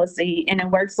premium policy, and it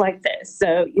works like this.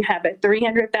 So you have a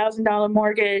 $300,000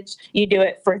 mortgage, you do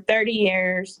it for 30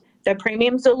 years. The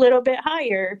premium's a little bit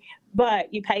higher,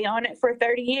 but you pay on it for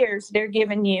 30 years. They're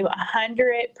giving you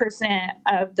 100%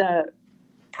 of the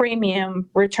premium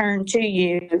returned to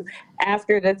you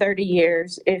after the 30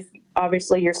 years, if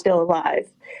obviously you're still alive.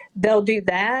 They'll do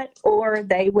that, or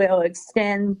they will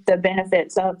extend the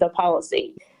benefits of the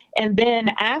policy. And then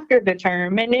after the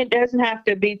term, and it doesn't have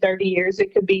to be 30 years,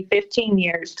 it could be 15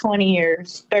 years, 20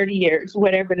 years, 30 years,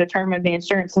 whatever the term of the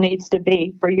insurance needs to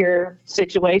be for your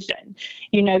situation.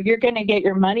 You're going to get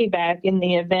your money back in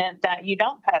the event that you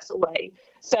don't pass away.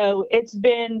 So it's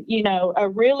been, a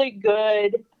really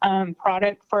good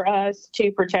product for us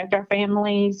to protect our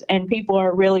families, and people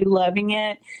are really loving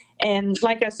it. And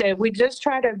like I said, we just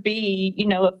try to be,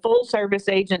 a full service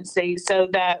agency so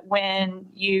that when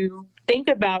you think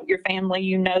about your family,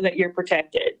 that you're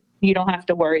protected. You don't have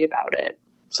to worry about it.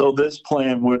 So this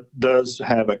plan does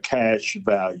have a cash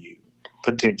value,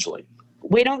 potentially.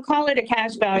 We don't call it a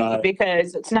cash value Right.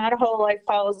 because it's not a whole life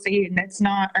policy and it's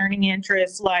not earning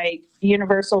interest like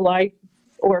universal life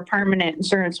or permanent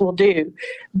insurance will do.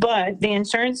 But the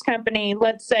insurance company,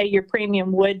 let's say your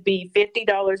premium would be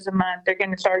 $50 a month, they're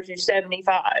going to charge you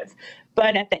 $75.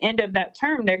 But at the end of that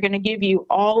term, they're going to give you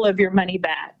all of your money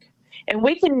back. And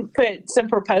we can put some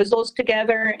proposals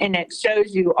together and it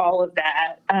shows you all of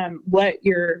that, what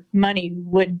your money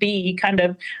would be, kind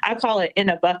of, I call it in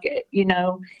a bucket, you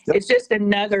know. Yep. It's just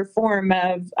another form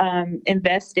of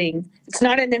investing. It's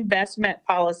not an investment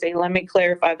policy, let me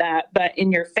clarify that. But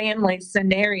in your family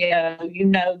scenario, you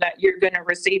know that you're going to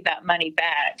receive that money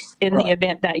back in the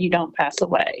event that you don't pass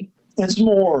away. It's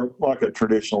more like a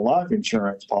traditional life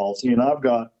insurance policy, and I've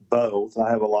got both. I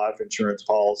have a life insurance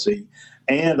policy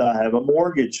and I have a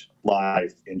mortgage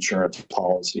life insurance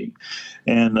policy.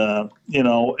 And,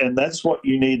 and that's what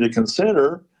you need to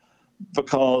consider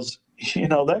because,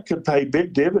 that could pay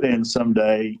big dividends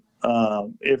someday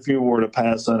if you were to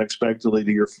pass unexpectedly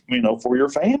to for your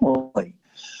family.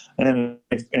 And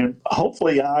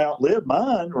hopefully I outlive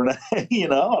mine, Renee,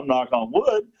 I'm knock on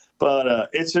wood, but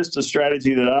it's just a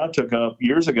strategy that I took up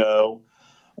years ago.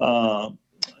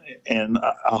 And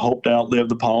I hope to outlive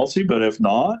the policy, but if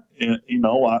not,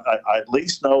 I at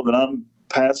least know that I'm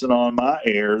passing on my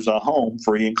heirs a home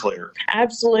free and clear.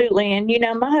 Absolutely. And,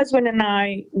 my husband and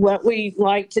I, what we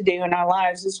like to do in our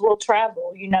lives is we'll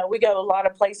travel. We go a lot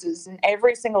of places, and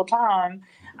every single time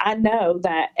I know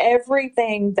that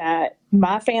everything that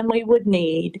my family would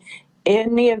need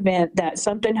in the event that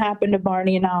something happened to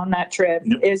Barney and I on that trip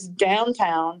is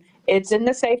downtown. It's in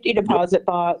the safety deposit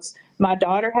box. My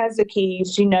daughter has the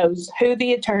keys. She knows who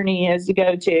the attorney is to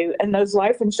go to, and those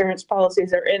life insurance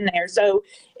policies are in there. So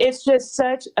it's just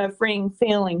such a freeing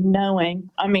feeling knowing,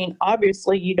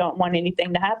 obviously you don't want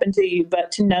anything to happen to you,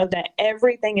 but to know that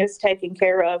everything is taken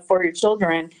care of for your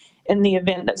children in the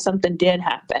event that something did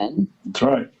happen. That's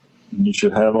right. You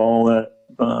should have all that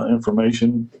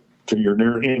information to your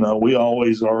near, we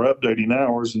always are updating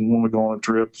ours, and when we go on a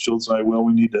trip, she'll say, well,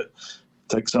 we need to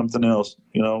take something else.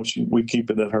 We keep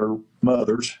it at her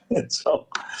mother's. And so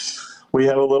we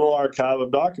have a little archive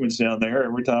of documents down there.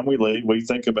 Every time we leave, we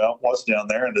think about what's down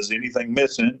there and is anything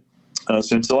missing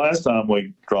since the last time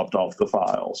we dropped off the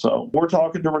file. So we're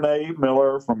talking to Renee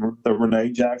Miller from the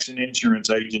Renee Jackson Insurance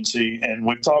Agency, and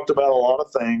we've talked about a lot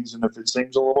of things. And if it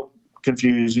seems a little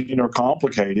confusing or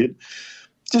complicated,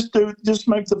 just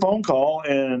make the phone call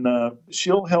and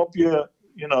she'll help you,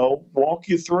 walk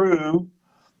you through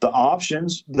the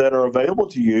options that are available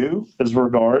to you as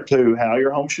regard to how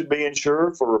your home should be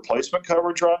insured for replacement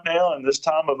coverage right now in this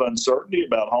time of uncertainty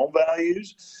about home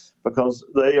values, because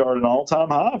they are at an all-time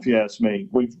high, if you ask me.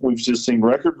 We've just seen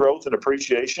record growth and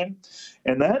appreciation,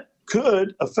 and that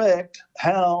could affect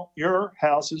how your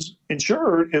house is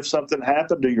insured if something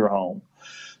happened to your home.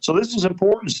 So this is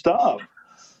important stuff.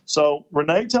 So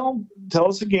Renee, tell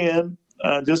us again,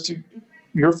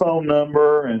 your phone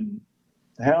number and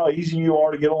how easy you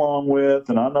are to get along with.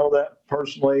 And I know that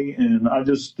personally. And I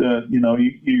just,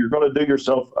 you're going to do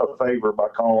yourself a favor by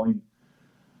calling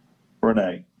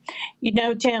Renee.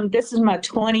 Tim, this is my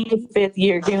 25th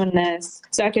year doing this.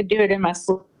 So I could do it in my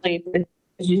sleep,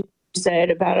 as you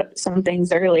said about some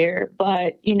things earlier.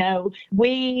 But,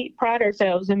 we pride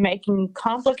ourselves in making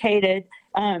complicated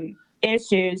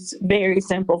issues very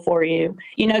simple for you.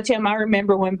 Tim, I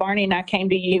remember when Barney and I came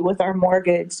to you with our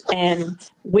mortgage, and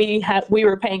we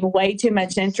were paying way too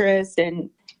much interest, and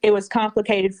it was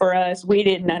complicated for us. We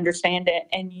didn't understand it,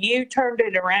 and you turned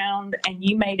it around and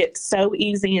you made it so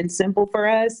easy and simple for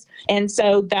us. And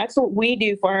so that's what we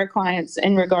do for our clients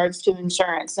in regards to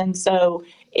insurance. And so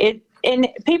and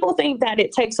people think that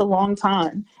it takes a long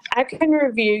time. I can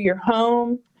review your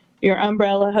home, your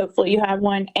umbrella, hopefully you have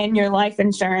one, and your life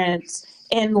insurance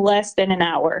in less than an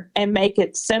hour and make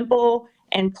it simple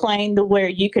and plain to where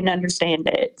you can understand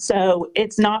it. So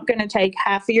it's not going to take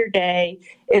half of your day.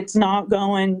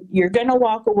 You're going to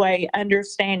walk away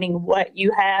understanding what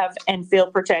you have and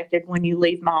feel protected when you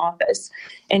leave my office.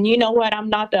 And you know what? I'm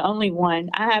not the only one.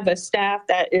 I have a staff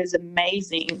that is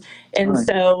amazing. And Right.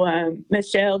 So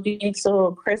Michelle,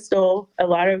 Diesel, Crystal, a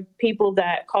lot of people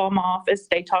that call my office,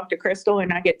 they talk to Crystal,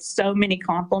 and I get so many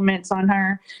compliments on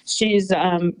her. She's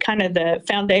kind of the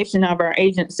foundation of our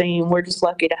agency, and we're just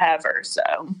lucky to have her. So.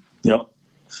 Yep.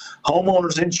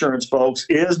 Homeowners insurance, folks,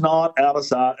 is not out of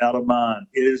sight, out of mind.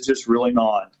 It is just really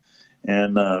not.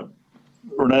 And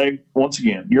Renee, once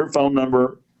again, your phone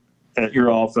number at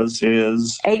your office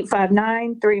is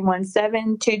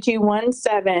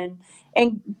 859-317-2217.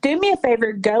 And do me a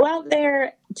favor, go out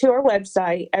there to our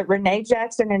website at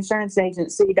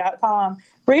ReneeJacksonInsuranceAgency.com.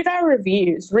 read our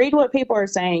reviews, read what people are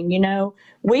saying. You know,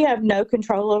 we have no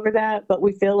control over that, but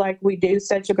we feel like we do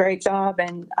such a great job,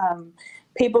 and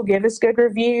people give us good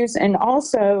reviews. And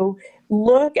also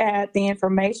look at the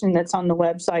information that's on the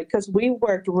website, because we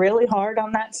worked really hard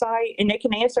on that site, and it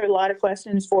can answer a lot of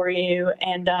questions for you.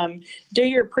 And do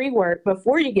your pre-work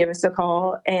before you give us a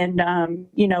call, and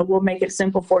you know, we'll make it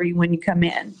simple for you when you come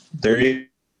in. There you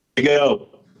go.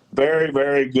 Very,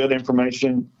 very good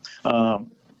information.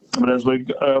 But as we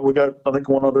got, I think,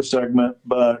 one other segment,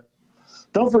 but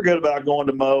don't forget about going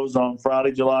to Moe's on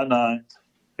Friday, July 9th.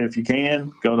 If you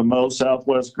can, go to Moe's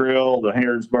Southwest Grill, the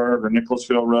Harrodsburg or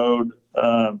Nicholasville Road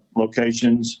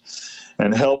locations,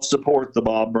 and help support the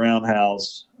Bob Brown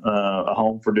House, a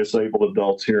home for disabled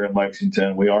adults here in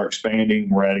Lexington. We are expanding.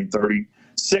 We're adding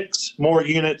 36 more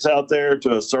units out there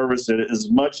to a service that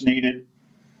is much needed.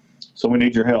 So we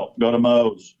need your help. Go to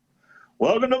Moe's.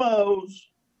 Welcome to Moe's.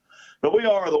 But we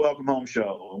are the Welcome Home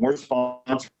Show, and we're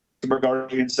sponsored by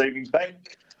Guardian Savings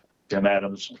Bank. Tim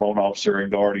Adams, loan officer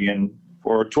and Guardian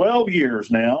for 12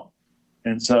 years now.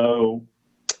 And so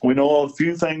we know a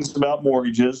few things about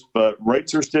mortgages, but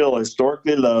rates are still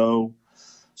historically low.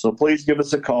 So please give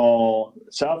us a call.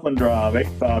 Southland Drive,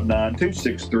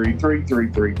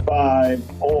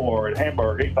 859-263-3335, or at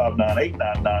Hamburg,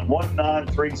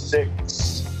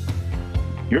 859-899-1936.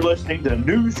 You're listening to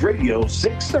News Radio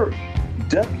 630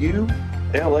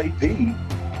 WLAP,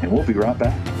 and we'll be right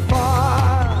back.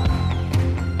 Far,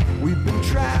 we've been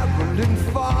traveling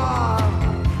far,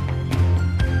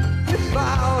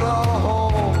 without a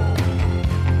home,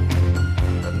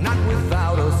 not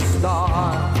without a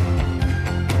star.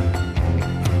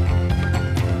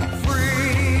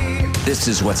 This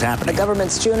is what's happening. The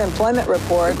government's June employment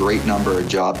report. A great number of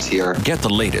jobs here. Get the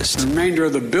latest. The remainder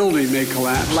of the building may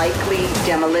collapse. Likely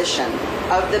demolition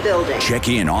of the building. Check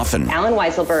in often. Alan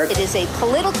Weisselberg. It is a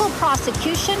political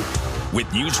prosecution.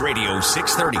 With News Radio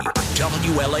 630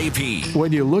 WLAP.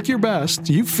 When you look your best,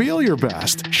 you feel your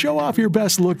best. Show off your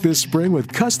best look this spring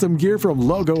with custom gear from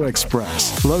Logo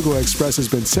Express. Logo Express has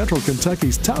been Central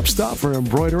Kentucky's top stop for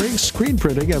embroidery, screen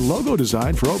printing, and logo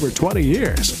design for over 20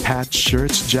 years. Hats,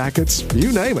 shirts, jackets,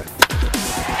 you name it.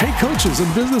 Hey coaches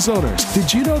and business owners,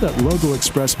 did you know that Logo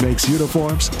Express makes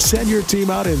uniforms? Send your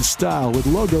team out in style with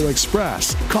Logo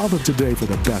Express. Call them today for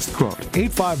the best quote.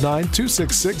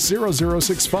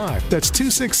 859-266-0065. That's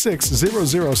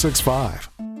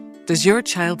 266-0065. Does your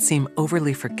child seem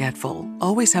overly forgetful,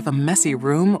 always have a messy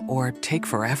room, or take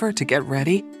forever to get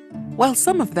ready? While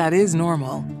some of that is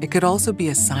normal, it could also be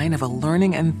a sign of a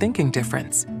learning and thinking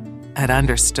difference. At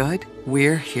Understood,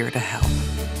 we're here to help.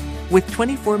 With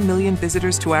 24 million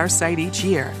visitors to our site each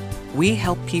year, we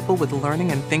help people with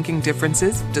learning and thinking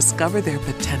differences discover their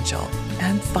potential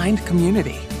and find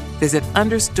community. Visit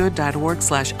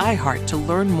understood.org/iHeart to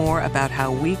learn more about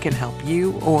how we can help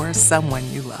you or someone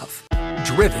you love.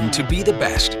 Driven to be the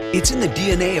best. It's in the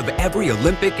DNA of every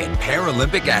Olympic and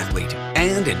Paralympic athlete,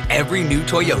 and in every new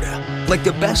Toyota. Like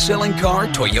the best-selling car,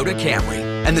 Toyota Camry,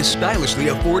 and the stylishly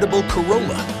affordable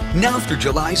Corolla. Now through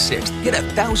July 6th, get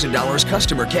 $1,000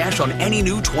 customer cash on any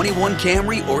new 21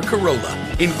 Camry or Corolla,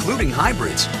 including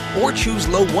hybrids. Or choose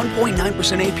low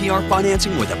 1.9% APR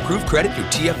financing with approved credit through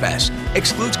TFS.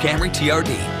 Excludes Camry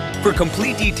TRD. For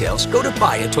complete details, go to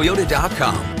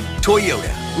buyatoyota.com.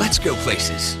 Toyota, let's go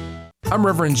places. I'm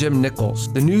Reverend Jim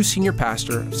Nichols, the new senior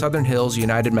pastor of Southern Hills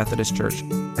United Methodist Church.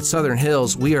 At Southern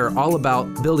Hills, we are all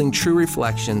about building true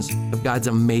reflections of God's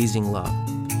amazing love.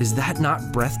 Is that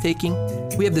not breathtaking?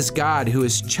 We have this God who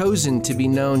is chosen to be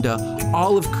known to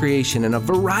all of creation in a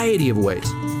variety of ways,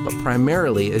 but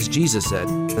primarily, as Jesus said,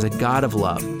 as a God of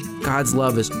love. God's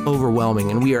love is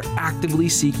overwhelming, and we are actively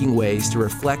seeking ways to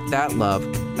reflect that love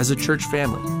as a church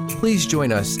family. Please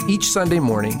join us each Sunday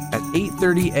morning at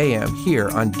 8:30 a.m. here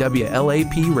on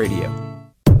WLAP Radio.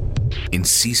 In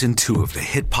Season 2 of the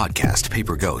hit podcast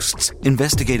Paper Ghosts,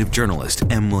 investigative journalist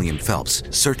M. William Phelps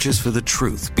searches for the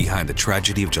truth behind the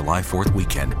tragedy of July 4th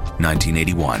weekend,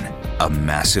 1981. A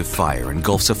massive fire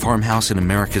engulfs a farmhouse in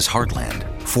America's heartland.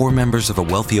 4 members of a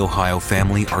wealthy Ohio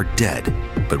family are dead,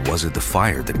 but was it the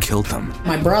fire that killed them?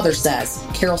 My brother says,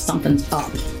 Carol, something's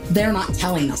up. They're not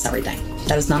telling us everything.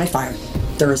 That is not a fire.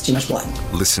 There is too much blood.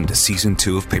 Listen to Season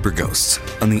 2 of Paper Ghosts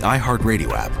on the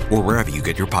iHeartRadio app or wherever you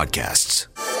get your podcasts.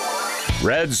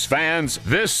 Reds fans,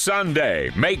 this Sunday,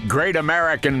 make Great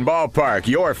American Ballpark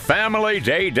your family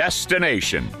day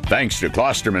destination. Thanks to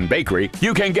Klosterman Bakery,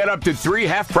 you can get up to 3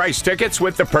 half-price tickets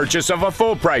with the purchase of a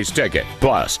full-price ticket.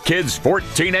 Plus, kids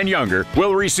 14 and younger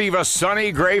will receive a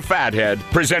sunny gray fathead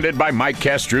presented by Mike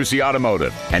Castrucci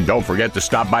Automotive. And don't forget to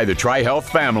stop by the Tri-Health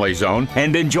Family Zone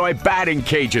and enjoy batting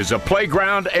cages, a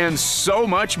playground, and so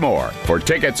much more. For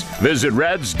tickets, visit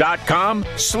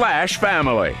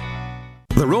reds.com/family.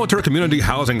 The Realtor Community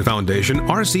Housing Foundation,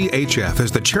 RCHF,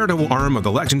 is the charitable arm of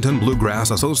the Lexington Bluegrass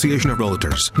Association of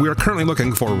Realtors. We are currently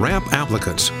looking for RAMP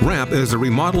applicants. RAMP is the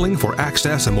Remodeling for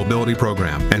Access and Mobility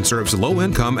program and serves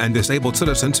low-income and disabled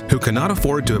citizens who cannot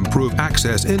afford to improve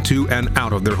access into and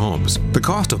out of their homes. The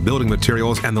cost of building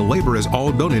materials and the labor is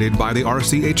all donated by the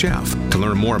RCHF. To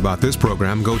learn more about this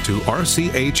program, go to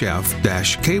rchf-ky.org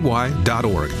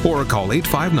or call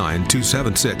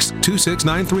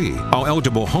 859-276-2693. All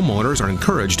eligible homeowners are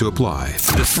encouraged to apply.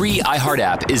 The free iHeart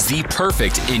app is the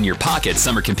perfect in-your-pocket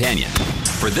summer companion.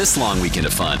 For this long weekend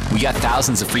of fun, we got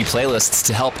thousands of free playlists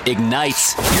to help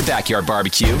ignite your backyard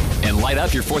barbecue and light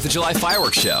up your 4th of July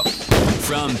fireworks show.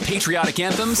 From patriotic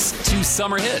anthems to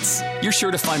summer hits, you're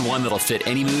sure to find one that'll fit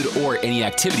any mood or any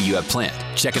activity you have planned.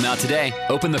 Check them out today.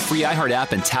 Open the free iHeart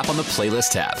app and tap on the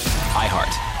playlist tab.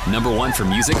 iHeart, #1 for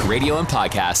music, radio, and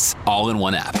podcasts, all in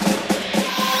one app.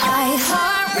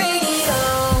 iHeartRadio.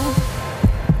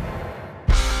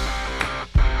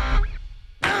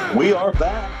 We are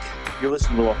back. You're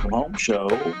listening to the Welcome Home Show,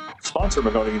 sponsored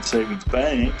by Guardian Savings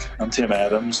Bank. I'm Tim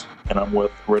Adams, and I'm with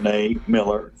Renee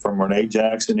Miller from Renee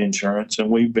Jackson Insurance.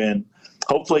 And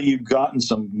hopefully you've gotten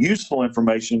some useful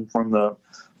information from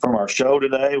our show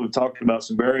today. We've talked about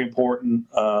some very important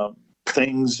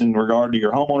things in regard to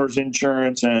your homeowner's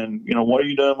insurance and, what are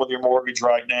you doing with your mortgage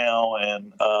right now?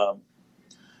 And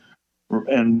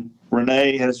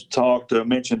Renee has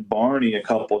mentioned Barney a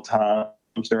couple of times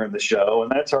during the show,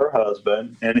 and that's her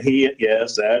husband, and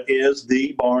that is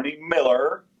the Barney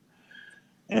Miller.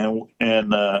 And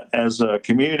as a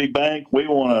community bank, we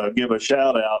want to give a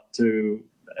shout out to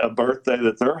a birthday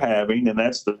that they're having, and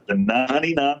that's the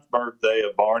 99th birthday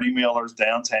of Barney Miller's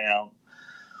downtown.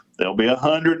 They'll be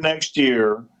 100 next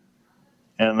year,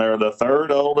 and they're the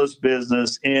 3rd oldest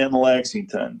business in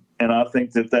Lexington. And I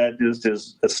think that just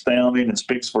is astounding and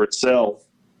speaks for itself.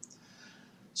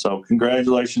 So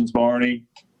congratulations, Barney,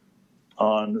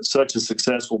 on such a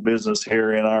successful business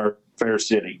here in our fair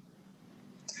city.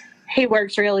 He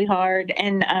works really hard,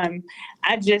 and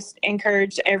I just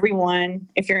encourage everyone,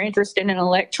 if you're interested in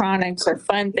electronics or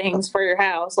fun things for your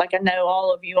house, like I know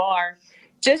all of you are,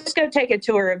 just go take a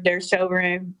tour of their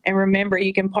showroom. And remember,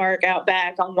 you can park out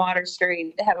back on Water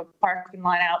Street. They have a parking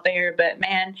lot out there. But,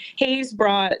 man, he's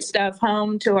brought stuff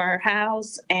home to our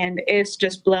house, and it's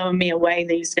just blowing me away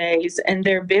these days. And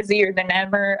they're busier than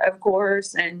ever, of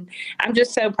course. And I'm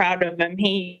just so proud of him.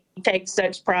 He takes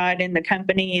such pride in the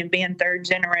company and being 3rd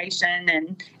generation,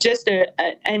 and just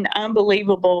an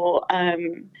unbelievable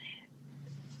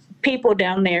people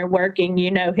down there working,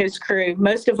 his crew.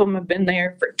 Most of them have been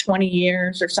there for 20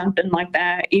 years or something like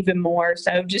that, even more.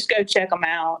 So just go check them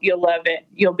out. You'll love it.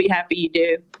 You'll be happy you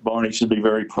do. Barney should be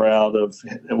very proud of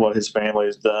what his family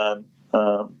has done.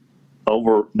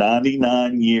 Over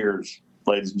 99 years,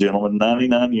 ladies and gentlemen,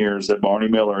 99 years that Barney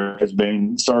Miller has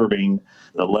been serving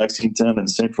the Lexington and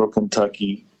Central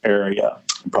Kentucky area,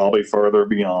 probably further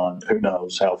beyond. Who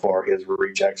knows how far his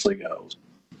reach actually goes.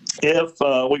 If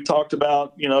we talked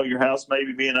about, your house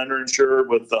maybe being underinsured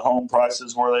with the home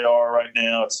prices where they are right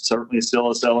now, it's certainly still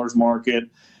a seller's market.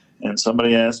 And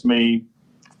somebody asked me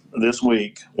this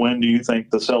week, when do you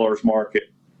think the seller's market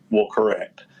will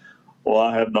correct? Well,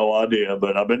 I have no idea,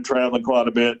 but I've been traveling quite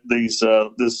a bit this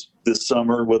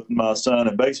summer with my son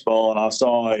in baseball, and I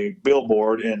saw a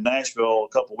billboard in Nashville a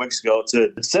couple of weeks ago. It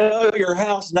said, "Sell your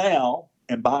house now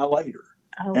and buy later."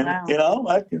 Oh, and, wow.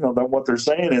 What they're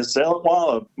saying is sell it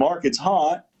while the market's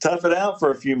hot, tough it out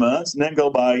for a few months, and then go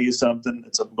buy you something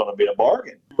that's going to be a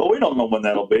bargain. But we don't know when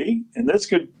that'll be, and this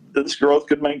growth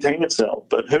could maintain itself,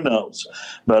 but who knows?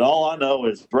 But all I know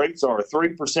is rates are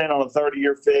 3% on a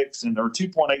 30-year fix, and they're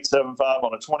 2.875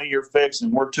 on a 20-year fix,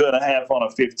 and we're 2.5 on a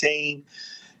 15.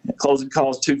 Closing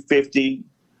cost $250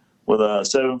 with a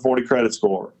 740 credit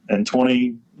score and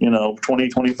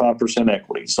 25%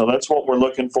 equity. So that's what we're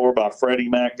looking for by Freddie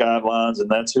Mac guidelines, and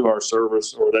that's who our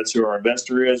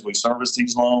investor is. We service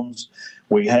these loans.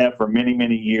 We have for many,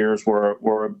 many years. We're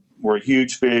a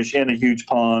huge fish in a huge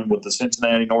pond with the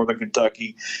Cincinnati, Northern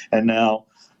Kentucky, and now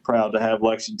proud to have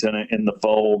Lexington in the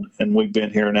fold, and we've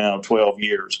been here now 12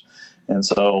 years. And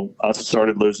so I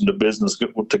started losing the business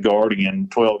to Guardian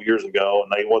 12 years ago.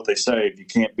 And what they say, if you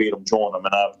can't beat them, join them.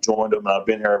 And I've joined them, and I've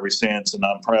been here ever since. And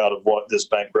I'm proud of what this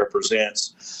bank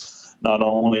represents, not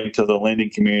only to the lending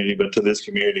community, but to this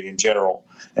community in general,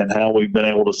 and how we've been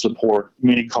able to support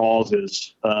many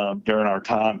causes during our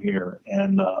time here.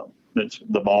 And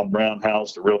the Bob Brown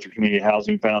House, the Realtor Community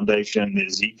Housing Foundation, the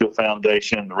Ezekiel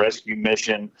Foundation, the Rescue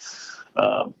Mission,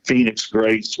 Phoenix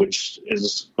Grace, which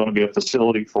is going to be a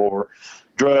facility for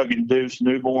drug-induced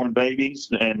newborn babies,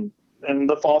 and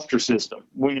the foster system.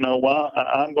 Well, you know why?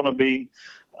 I'm going to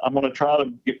try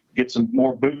to get some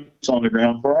more boots on the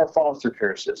ground for our foster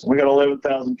care system. We got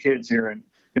 11,000 kids here in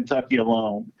Kentucky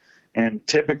alone, and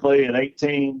typically at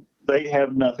 18, they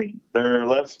have nothing. They're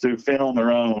left to fend on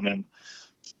their own, and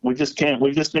we just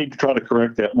need to try to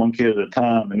correct that one kid at a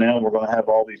time. And now we're going to have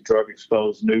all these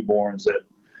drug-exposed newborns that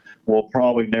will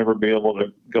probably never be able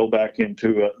to go back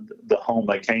into the home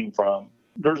they came from.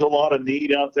 There's a lot of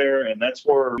need out there, and that's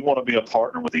where we want to be a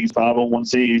partner with these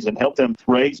 501c and help them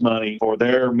raise money for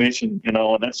their mission, and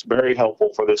that's very helpful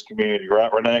for this community,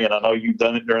 right, Renee? And I know you've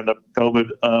done it during the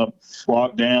COVID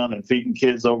lockdown and feeding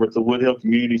kids over at the Woodhill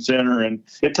Community Center, and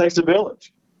it takes a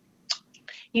village.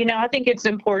 I think it's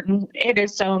important. It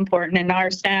is so important. And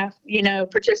our staff,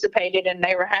 participated, and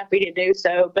they were happy to do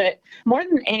so. But more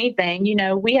than anything,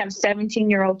 we have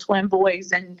 17-year-old twin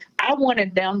boys, and I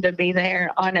wanted them to be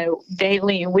there on a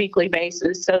daily and weekly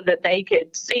basis so that they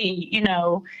could see,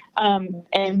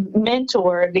 and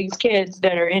mentor these kids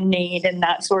that are in need and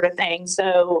that sort of thing.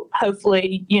 So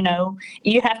hopefully, you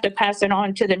have to pass it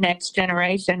on to the next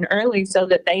generation early so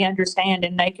that they understand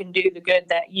and they can do the good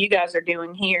that you guys are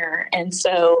doing here. And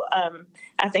so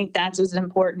I think that's as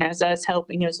important as us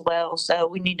helping as well. So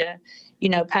we need to,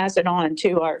 pass it on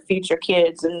to our future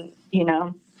kids and,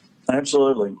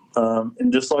 Absolutely.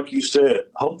 And just like you said,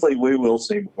 hopefully we will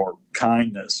see more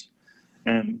kindness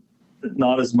and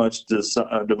not as much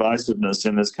divisiveness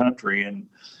in this country. And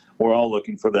we're all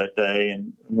looking for that day.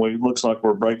 And it looks like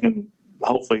we're breaking,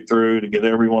 hopefully, through to get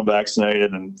everyone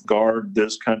vaccinated and guard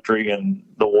this country and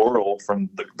the world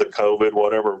from the COVID,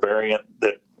 whatever variant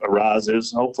that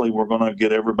arises. Hopefully we're going to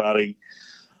get everybody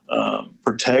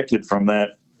protected from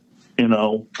that,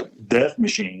 death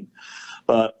machine.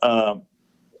 But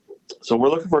so we're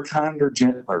looking for a kinder,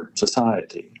 gentler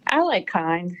society. I like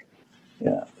kind.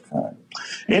 Yeah.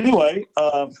 Anyway,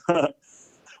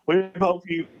 we hope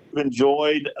you've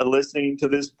enjoyed listening to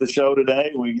the show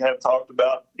today. We have talked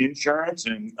about insurance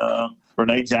and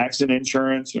Renee Jackson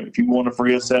Insurance. If you want a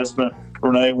free assessment,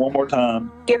 Renee, one more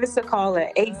time. Give us a call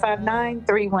at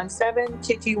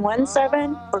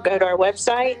 859-317-2217 or go to our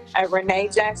website at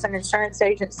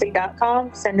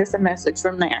ReneeJacksonInsuranceAgency.com. Send us a message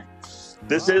from there.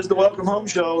 This is the Welcome Home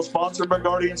Show, sponsored by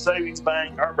Guardian Savings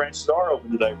Bank. Our branches are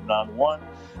open today from 9 to 1.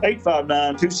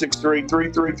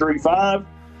 859-263-3335.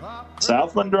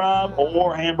 Southland Drive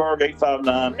or Hamburg,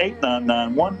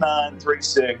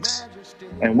 859-899-1936.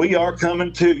 And we are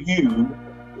coming to you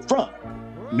from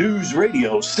News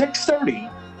Radio 630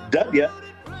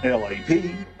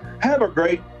 WLAP. Have a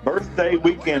great birthday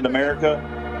weekend, America.